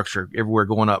of infrastructure everywhere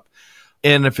going up.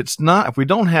 And if we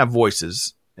don't have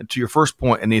voices, and to your first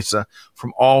point, Aneesa,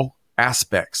 from all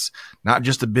aspects, not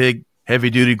just the big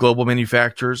heavy duty global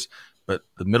manufacturers, but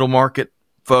the middle market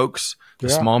folks, the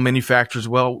small manufacturers,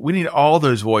 well, we need all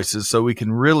those voices so we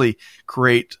can really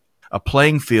create a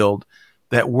playing field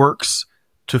that works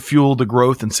to fuel the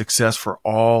growth and success for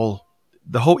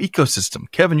the whole ecosystem.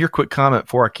 Kevin, your quick comment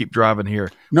before I keep driving here.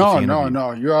 No,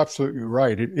 you're absolutely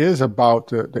right. It is about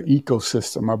the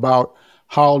ecosystem, about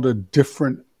how the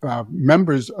different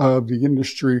members of the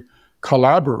industry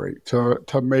collaborate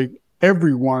to make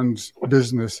everyone's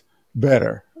business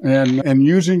better. And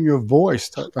using your voice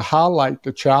to highlight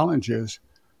the challenges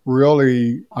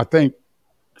really, I think,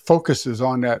 focuses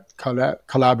on that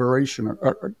collaboration,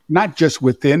 not just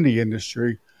within the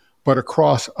industry, but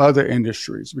across other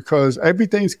industries, because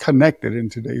everything's connected in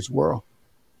today's world.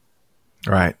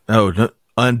 Right.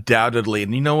 Undoubtedly.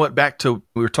 And you know what? Back to,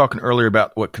 we were talking earlier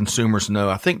about what consumers know.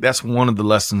 I think that's one of the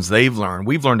lessons they've learned.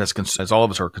 We've learned as all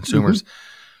of us are consumers,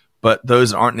 but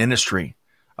those that aren't in industry,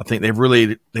 I think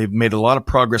they've made a lot of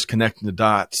progress connecting the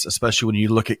dots, especially when you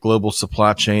look at global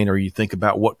supply chain or you think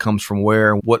about what comes from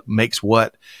where, what makes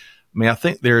what. I mean, I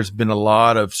think there's been a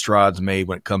lot of strides made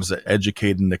when it comes to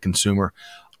educating the consumer.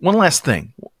 One last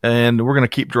thing, and we're going to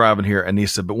keep driving here,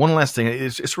 Aneesa, but one last thing,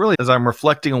 it's really, as I'm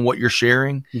reflecting on what you're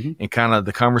sharing and kind of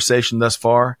the conversation thus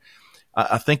far,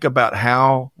 I think about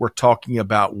how we're talking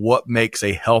about what makes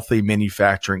a healthy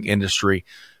manufacturing industry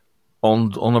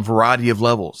on a variety of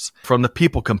levels, from the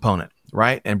people component,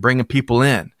 right? And bringing people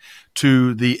in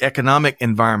to the economic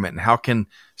environment, and how can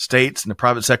states and the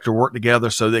private sector work together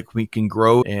so that we can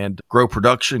grow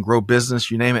production, grow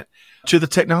business, you name it, to the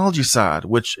technology side,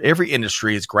 which every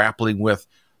industry is grappling with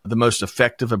the most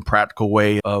effective and practical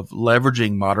way of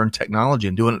leveraging modern technology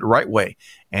and doing it the right way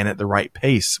and at the right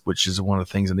pace, which is one of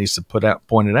the things Aneesa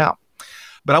pointed out.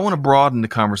 But I want to broaden the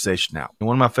conversation out. And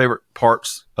one of my favorite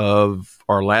parts of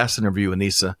our last interview,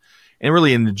 Aneesa, and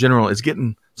really in general, is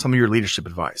getting some of your leadership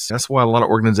advice. That's why a lot of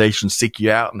organizations seek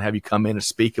you out and have you come in and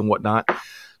speak and whatnot.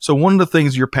 So one of the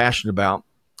things you're passionate about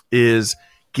is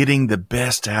getting the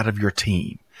best out of your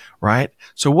team, right?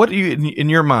 So what do you, in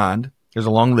your mind, there's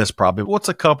a long list probably, what's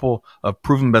a couple of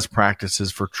proven best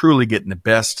practices for truly getting the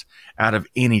best out of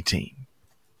any team?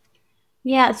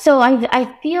 Yeah, so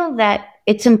I feel that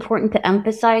it's important to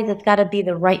emphasize it's got to be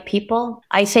the right people.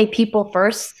 I say people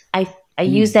first. I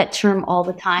use that term all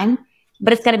the time,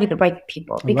 but it's got to be the right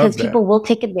people, because people will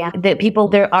take advantage.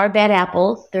 There are bad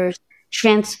apples. There's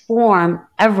transform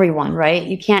everyone,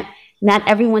 right? Not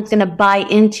everyone's going to buy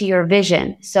into your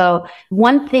vision. So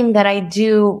one thing that I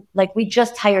do, like we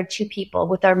just hired 2 people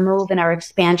with our move and our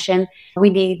expansion.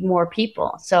 We need more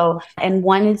people. So, and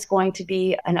one is going to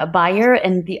be a buyer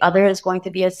and the other is going to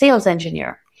be a sales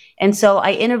engineer. And so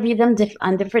I interviewed them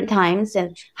on different times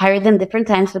and hired them different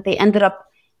times, but they ended up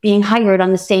being hired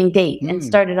on the same date and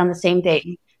started on the same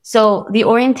date. So part of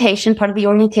the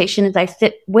orientation is I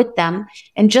sit with them.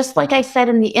 And just like I said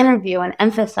in the interview and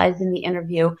emphasized in the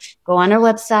interview, go on our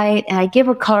website and I give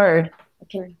a card. I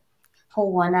can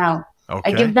pull one out.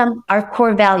 Okay. I give them our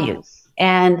core values.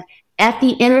 And at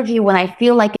the interview, when I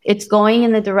feel like it's going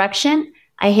in the direction,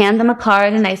 I hand them a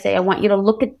card and I say, I want you to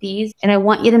look at these and I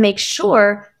want you to make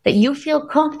sure that you feel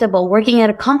comfortable working at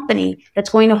a company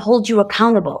that's going to hold you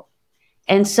accountable.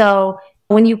 And so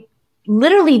when you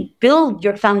literally build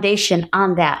your foundation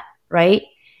on that, right?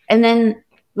 And then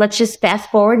let's just fast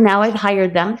forward. Now I've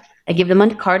hired them. I give them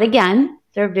a card again.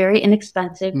 They're very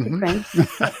inexpensive to print.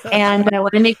 And I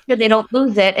want to make sure they don't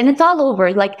lose it. And it's all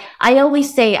over. Like I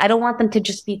always say, I don't want them to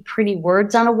just be pretty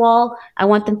words on a wall. I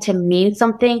want them to mean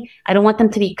something. I don't want them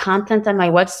to be content on my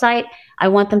website. I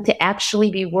want them to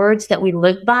actually be words that we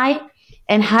live by.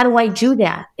 And how do I do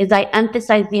that? Is I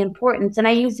emphasize the importance and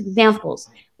I use examples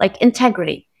like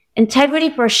integrity. Integrity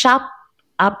for a shop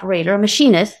operator, a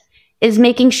machinist, is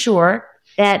making sure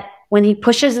that when he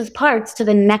pushes his parts to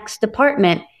the next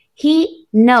department, he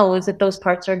knows that those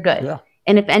parts are good. Yeah.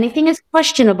 And if anything is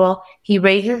questionable, he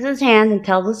raises his hand and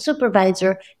tells the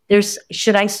supervisor,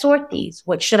 should I sort these?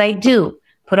 What should I do?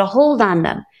 Put a hold on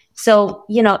them. So,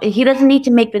 he doesn't need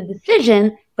to make the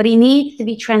decision, but he needs to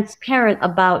be transparent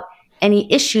about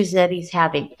any issues that he's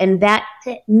having. And that,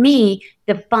 to me,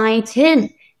 defines his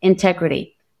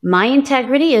integrity. My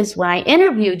integrity is when I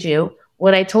interviewed you,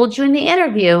 what I told you in the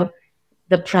interview,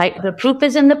 the proof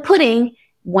is in the pudding.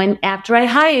 When after I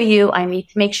hire you, I need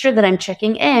to make sure that I'm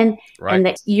checking in and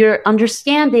that you're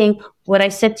understanding what I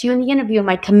said to you in the interview.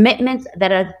 My commitments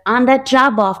that are on that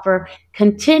job offer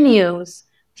continues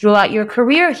throughout your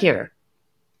career here.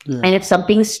 Yeah. And if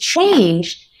something's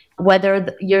changed,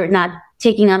 whether you're not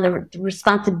taking on the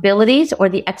responsibilities or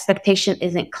the expectation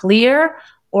isn't clear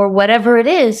or whatever it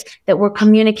is, that we're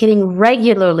communicating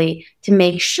regularly to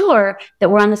make sure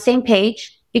that we're on the same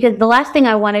page. Because the last thing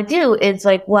I want to do is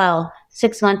like, well,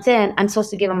 6 months in, I'm supposed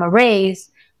to give him a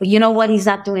raise, but you know what? He's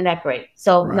not doing that great.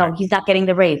 So no, he's not getting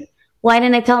the raise. Why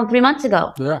didn't I tell him 3 months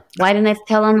ago? Yeah. Why didn't I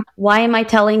tell him? Why am I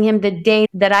telling him the day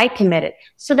that I committed?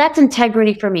 So that's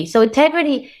integrity for me. So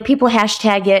integrity, people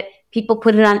hashtag it. People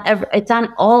put it on, it's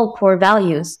on all core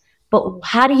values. But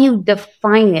how do you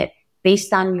define it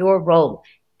based on your role?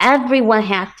 Everyone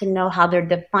has to know how they're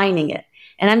defining it.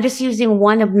 And I'm just using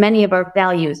one of many of our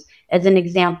values as an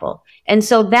example. And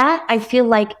so that I feel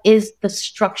like is the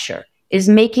structure, is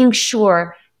making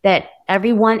sure that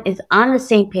everyone is on the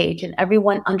same page and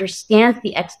everyone understands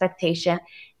the expectation.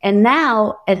 And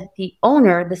now as the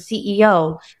owner, the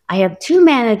CEO, I have 2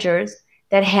 managers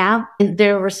that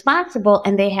they're responsible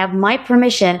and they have my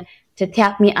permission to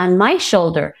tap me on my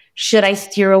shoulder. Should I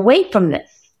steer away from this?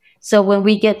 So when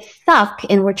we get stuck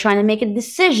and we're trying to make a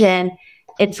decision,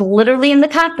 it's literally in the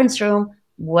conference room.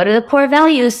 What do the core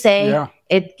values say? Yeah.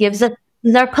 It gives us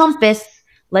our compass.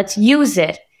 Let's use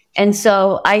it. And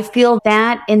so I feel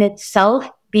that in itself,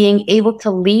 being able to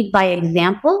lead by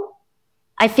example,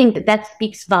 I think that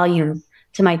speaks volumes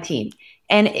to my team.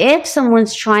 And if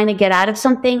someone's trying to get out of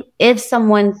something, if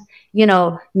someone's,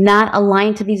 not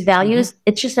aligned to these values,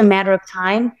 it's just a matter of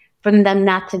time for them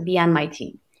not to be on my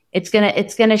team. It's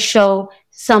gonna show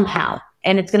somehow,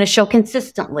 and it's gonna show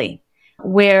consistently,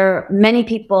 where many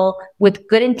people with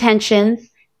good intentions,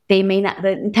 the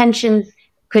intentions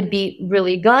could be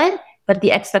really good, but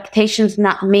the expectations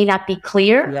may not be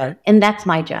clear. Right. And that's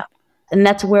my job. And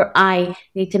that's where I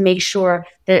need to make sure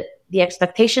that the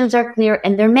expectations are clear,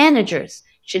 and their managers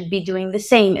should be doing the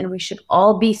same. And we should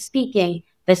all be speaking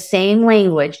the same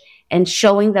language and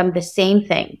showing them the same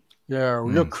thing. Yeah,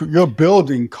 you're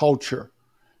building culture.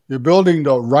 You're building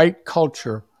the right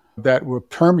culture that will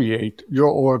permeate your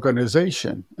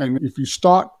organization. And if you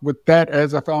start with that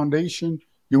as a foundation,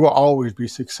 you will always be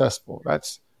successful.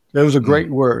 Those are great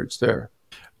words there.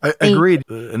 I agreed.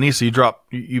 Aneesa,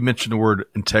 you mentioned the word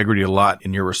integrity a lot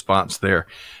in your response there.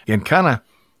 And kind of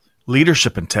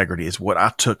leadership integrity is what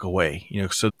I took away.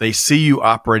 So they see you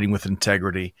operating with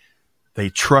integrity. They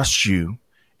trust you.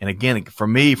 And again, for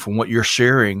me, from what you're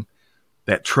sharing,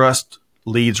 that trust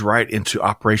leads right into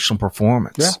operational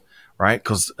performance. Yeah. Right?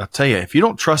 Because I'll tell you, if you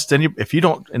don't trust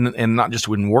and not just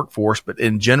in workforce, but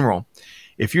in general,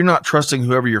 if you're not trusting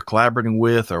whoever you're collaborating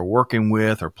with or working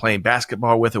with or playing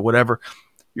basketball with or whatever,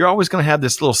 you're always going to have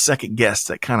this little second guess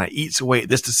that kind of eats away at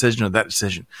this decision or that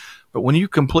decision. But when you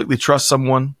completely trust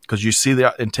someone because you see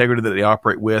the integrity that they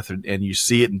operate with and you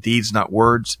see it in deeds, not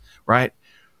words, right?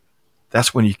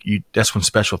 That's when that's when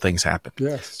special things happen.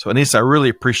 Yes. So Aneesa, I really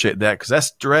appreciate that because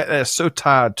that's so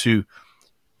tied to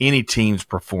any team's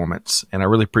performance. And I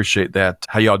really appreciate that,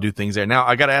 how y'all do things there. Now,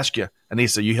 I got to ask you,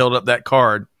 Aneesa, you held up that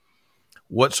card.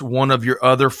 What's one of your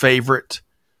other favorite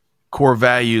core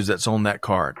values that's on that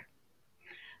card?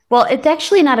 Well, it's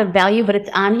actually not a value, but it's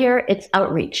on here. It's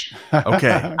outreach.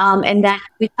 Okay. And that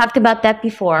we talked about that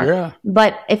before. Yeah.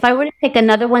 But if I were to pick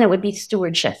another one, it would be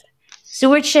stewardship.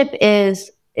 Stewardship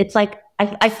it's like,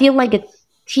 I feel like it's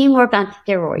teamwork on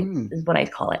steroids is what I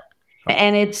call it.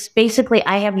 And it's basically,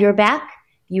 I have your back,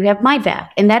 you have my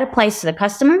back. And that applies to the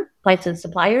customer, applies to the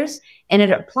suppliers, and it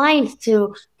applies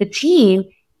to the team,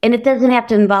 and it doesn't have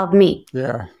to involve me.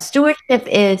 Yeah. Stewardship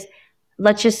is,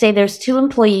 let's just say there's 2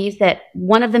 employees that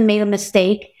one of them made a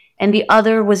mistake and the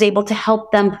other was able to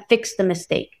help them fix the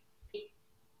mistake.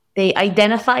 They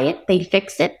identify it, they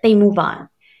fix it, they move on.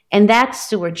 And that's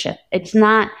stewardship. It's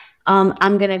not,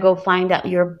 I'm going to go find out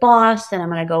your boss and I'm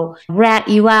going to go rat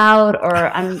you out, or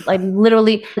I'm like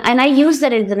literally, and I use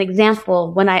that as an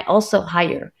example when I also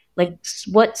hire, like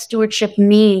what stewardship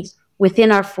means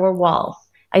within our 4 walls.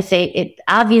 I say it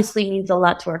obviously means a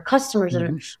lot to our customers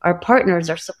and our partners,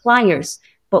 our suppliers,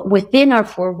 but within our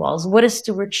 4 walls, what does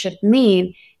stewardship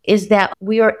mean is that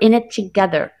we are in it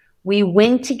together. We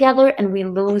win together and we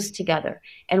lose together.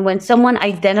 And when someone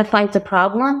identifies a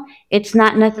problem, it's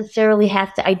not necessarily has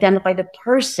to identify the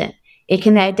person. It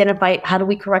can identify, how do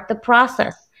we correct the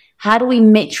process? How do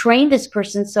we train this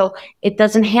person so it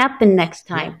doesn't happen next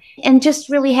time? And just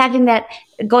really having that,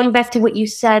 going back to what you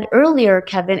said earlier,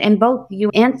 Kevin, and both you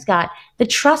and Scott, the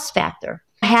trust factor,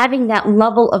 having that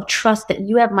level of trust that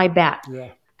you have my back. Yeah.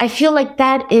 I feel like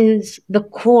that is the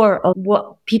core of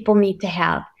what people need to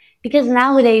have, because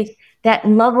nowadays that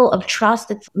level of trust,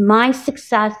 it's my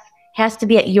success has to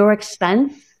be at your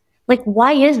expense. Like,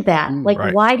 why is that? Like,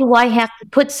 Right. why do I have to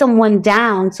put someone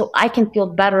down so I can feel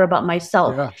better about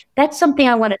myself? Yeah. That's something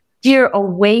I want to steer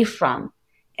away from.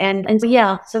 And so,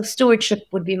 yeah, so stewardship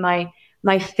would be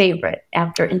my favorite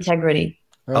after integrity.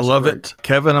 I That's love great. it.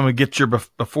 Kevin, I'm going to get your,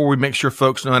 before we make sure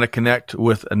folks know how to connect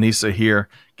with Aneesa here,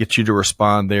 get you to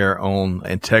respond there on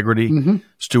integrity,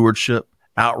 stewardship,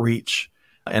 outreach,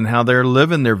 and how they're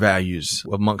living their values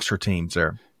amongst her teams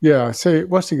there. Yeah. Say,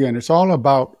 once again, it's all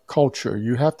about culture.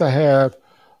 You have to have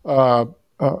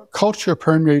culture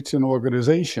permeates an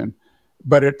organization,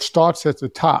 but it starts at the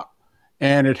top,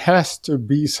 and it has to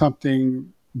be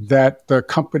something that the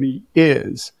company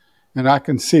is. And I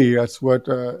can see that's what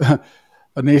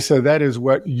Aneesa, that is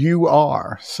what you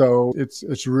are. So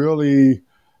it's really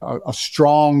a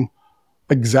strong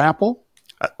example,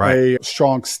 Right. a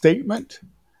strong statement,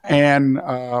 and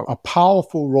a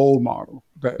powerful role model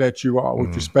that you are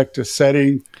with respect to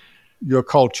setting your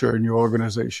culture and your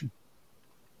organization.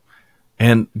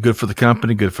 And good for the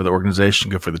company, good for the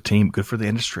organization, good for the team, good for the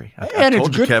industry. And it's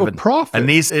good for profit.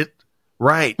 Aneesa,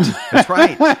 right. That's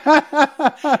right.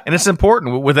 And it's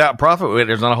important. Without profit,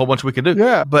 there's not a whole bunch we can do.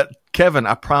 Yeah. But Kevin,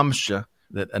 I promised you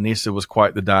that Aneesa was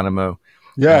quite the dynamo.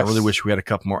 Yes. I really wish we had a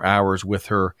couple more hours with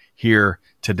her here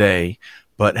today.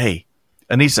 But hey,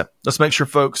 Aneesa, let's make sure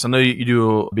folks, I know you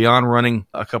do beyond running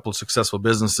a couple of successful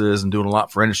businesses and doing a lot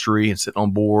for industry and sitting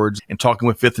on boards and talking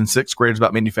with fifth and sixth graders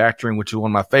about manufacturing, which is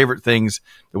one of my favorite things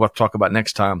that we'll have to talk about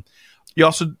next time. You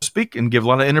also speak and give a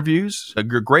lot of interviews.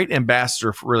 You're a great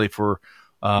ambassador for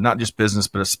not just business,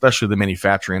 but especially the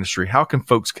manufacturing industry. How can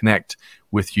folks connect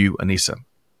with you, Aneesa?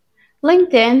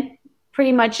 LinkedIn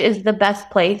pretty much is the best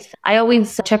place. I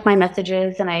always check my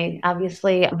messages, and I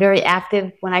obviously am very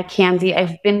active when I can be.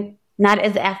 I've been not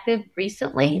as active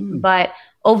recently, but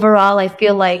overall, I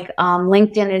feel like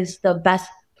LinkedIn is the best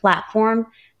platform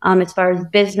as far as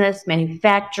business,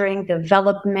 manufacturing,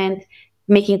 development,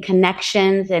 making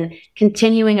connections and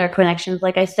continuing our connections.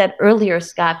 Like I said earlier,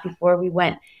 Scott, before we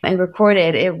went and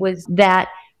recorded, it was that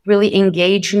really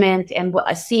engagement and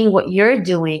seeing what you're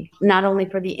doing, not only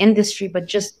for the industry, but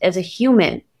just as a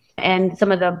human. And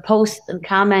some of the posts and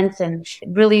comments, and it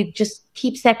really just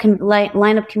keeps that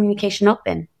line of communication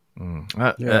open.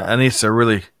 Aneesa,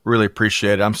 really, really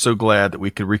appreciate it. I'm so glad that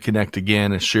we could reconnect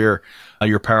again and share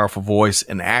your powerful voice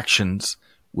and actions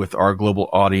with our global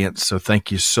audience. So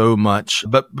thank you so much.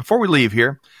 But before we leave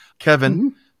here,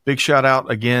 Kevin, big shout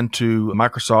out again to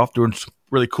Microsoft doing some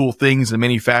really cool things in the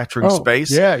manufacturing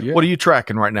space. Yeah. What are you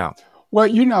tracking right now? Well,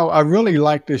 I really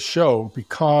like this show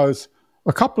because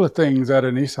a couple of things that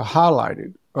Aneesa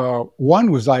highlighted.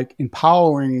 One was like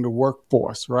empowering the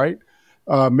workforce, right?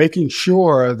 Making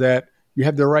sure that you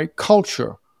have the right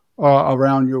culture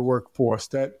around your workforce,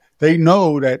 that they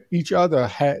know that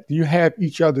you have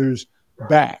each other's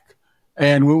back.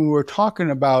 And when we were talking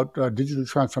about digital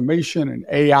transformation and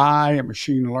AI and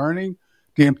machine learning,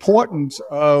 the importance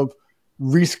of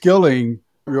reskilling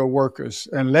your workers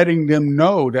and letting them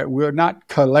know that we're not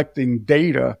collecting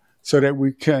data so that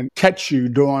we can catch you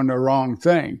doing the wrong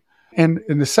thing. And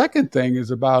the second thing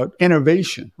is about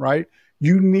innovation, right?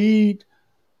 You need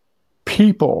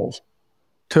people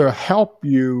to help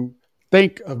you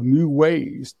think of new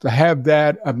ways, to have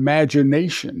that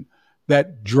imagination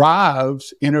that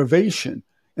drives innovation.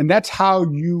 And that's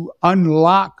how you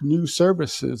unlock new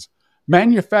services.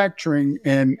 Manufacturing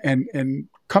and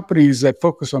companies that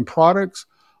focus on products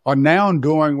are now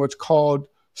doing what's called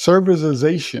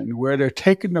servicization, where they're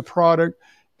taking the product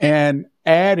and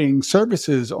adding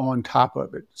services on top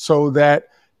of it so that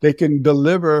they can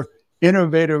deliver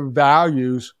innovative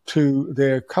values to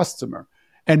their customer.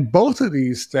 And both of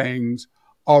these things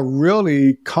are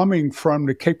really coming from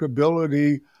the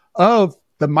capability of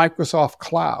the Microsoft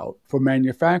Cloud for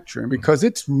manufacturing, because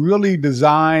it's really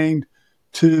designed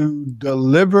to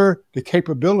deliver the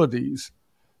capabilities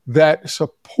that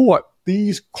support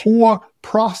these core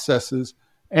processes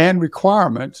and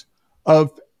requirements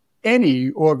of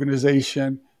any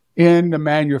organization in the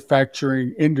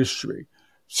manufacturing industry.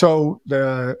 So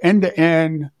the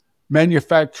end-to-end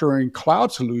manufacturing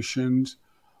cloud solutions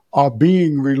are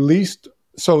being released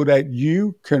so that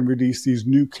you can release these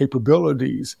new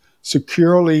capabilities,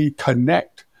 securely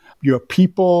connect your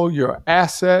people, your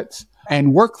assets,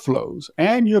 and workflows,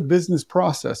 and your business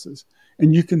processes.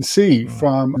 And you can see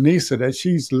from Aneesa that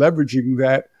she's leveraging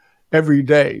that every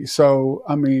day. So,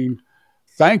 I mean,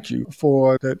 thank you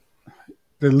for the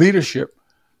leadership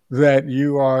that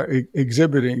you are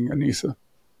exhibiting, Aneesa.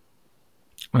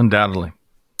 Undoubtedly.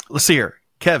 Let's see here.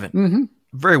 Kevin,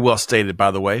 very well stated,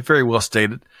 by the way, very well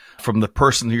stated from the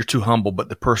person, you're too humble, but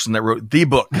the person that wrote the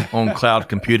book on cloud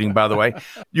computing, by the way.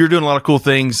 You're doing a lot of cool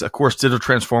things. Of course, Digital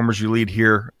Transformers, you lead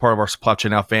here, part of our Supply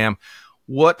Chain Now fam.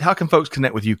 How can folks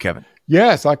connect with you, Kevin?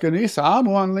 Yes, like Aneesa, I'm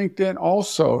on LinkedIn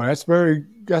also.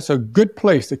 That's a good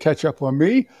place to catch up on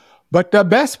me. But the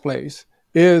best place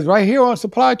is right here on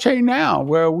Supply Chain Now,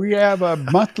 where we have a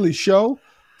monthly show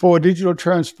for Digital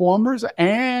Transformers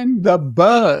and The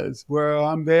Buzz, where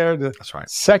I'm there the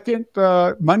second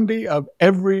Monday of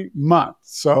every month.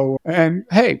 So, and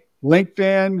hey,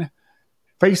 LinkedIn,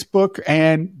 Facebook,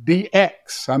 and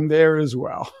DX, I'm there as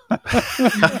well.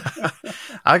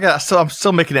 I'm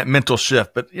still making that mental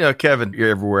shift, but Kevin,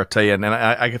 you're everywhere, I tell you, and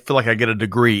I feel like I get a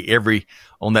degree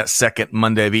on that second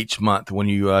Monday of each month when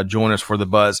you join us for The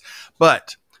Buzz.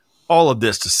 But all of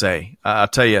this to say, I'll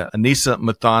tell you, Aneesa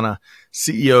Muthana,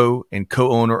 CEO and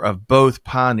co-owner of both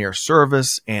Pioneer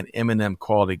Service and M&M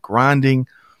Quality Grinding.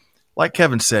 Like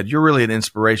Kevin said, you're really an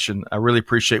inspiration. I really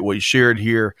appreciate what you shared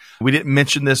here. We didn't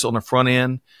mention this on the front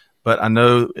end, but I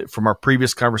know from our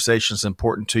previous conversations, it's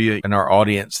important to you and our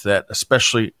audience that,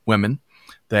 especially women,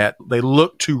 that they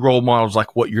look to role models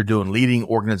like what you're doing, leading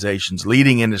organizations,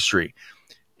 leading industry,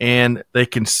 and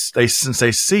since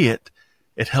they see it,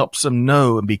 it helps them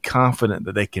know and be confident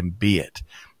that they can be it.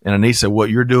 And Aneesa,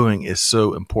 what you're doing is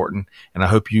so important, and I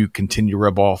hope you continue to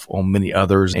rub off on many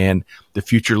others and the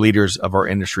future leaders of our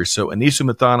industry. So Aneesa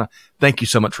Muthana, thank you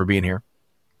so much for being here.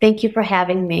 Thank you for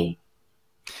having me.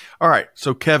 All right.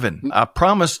 So Kevin, I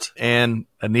promised, and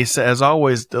Aneesa, as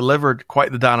always, delivered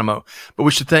quite the dynamo. But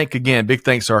we should thank again, big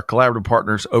thanks to our collaborative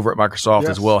partners over at Microsoft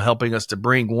as well, helping us to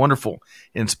bring wonderful,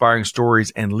 inspiring stories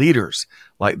and leaders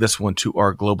like this one to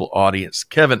our global audience.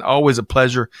 Kevin, always a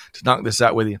pleasure to knock this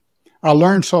out with you. I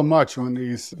learned so much on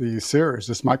these series,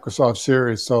 this Microsoft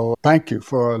series. So thank you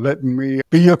for letting me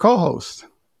be your co-host.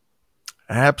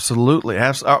 Absolutely.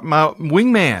 My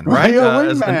wingman, right?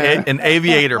 Wingman. An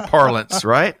aviator parlance,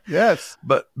 right? Yes.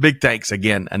 But big thanks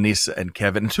again, Aneesa and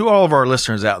Kevin, and to all of our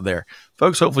listeners out there.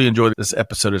 Folks, hopefully you enjoyed this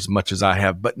episode as much as I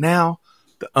have. But now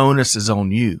the onus is on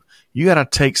you. You got to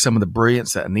take some of the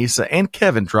brilliance that Aneesa and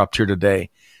Kevin dropped here today.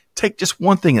 Take just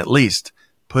one thing at least.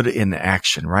 Put it into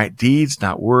action, right? Deeds,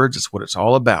 not words. It's what it's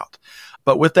all about.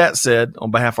 But with that said,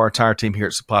 on behalf of our entire team here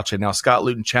at Supply Chain Now, Scott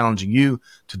Luton challenging you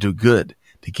to do good,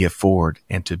 to give forward,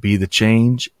 and to be the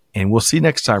change. And we'll see you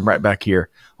next time right back here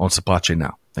on Supply Chain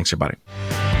Now. Thanks, everybody.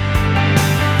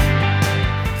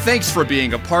 Thanks for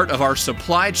being a part of our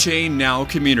Supply Chain Now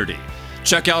community.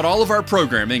 Check out all of our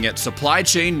programming at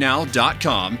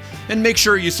supplychainnow.com and make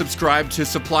sure you subscribe to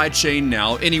Supply Chain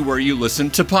Now anywhere you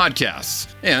listen to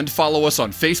podcasts. And follow us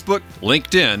on Facebook,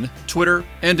 LinkedIn, Twitter,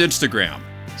 and Instagram.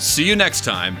 See you next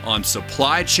time on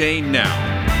Supply Chain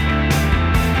Now.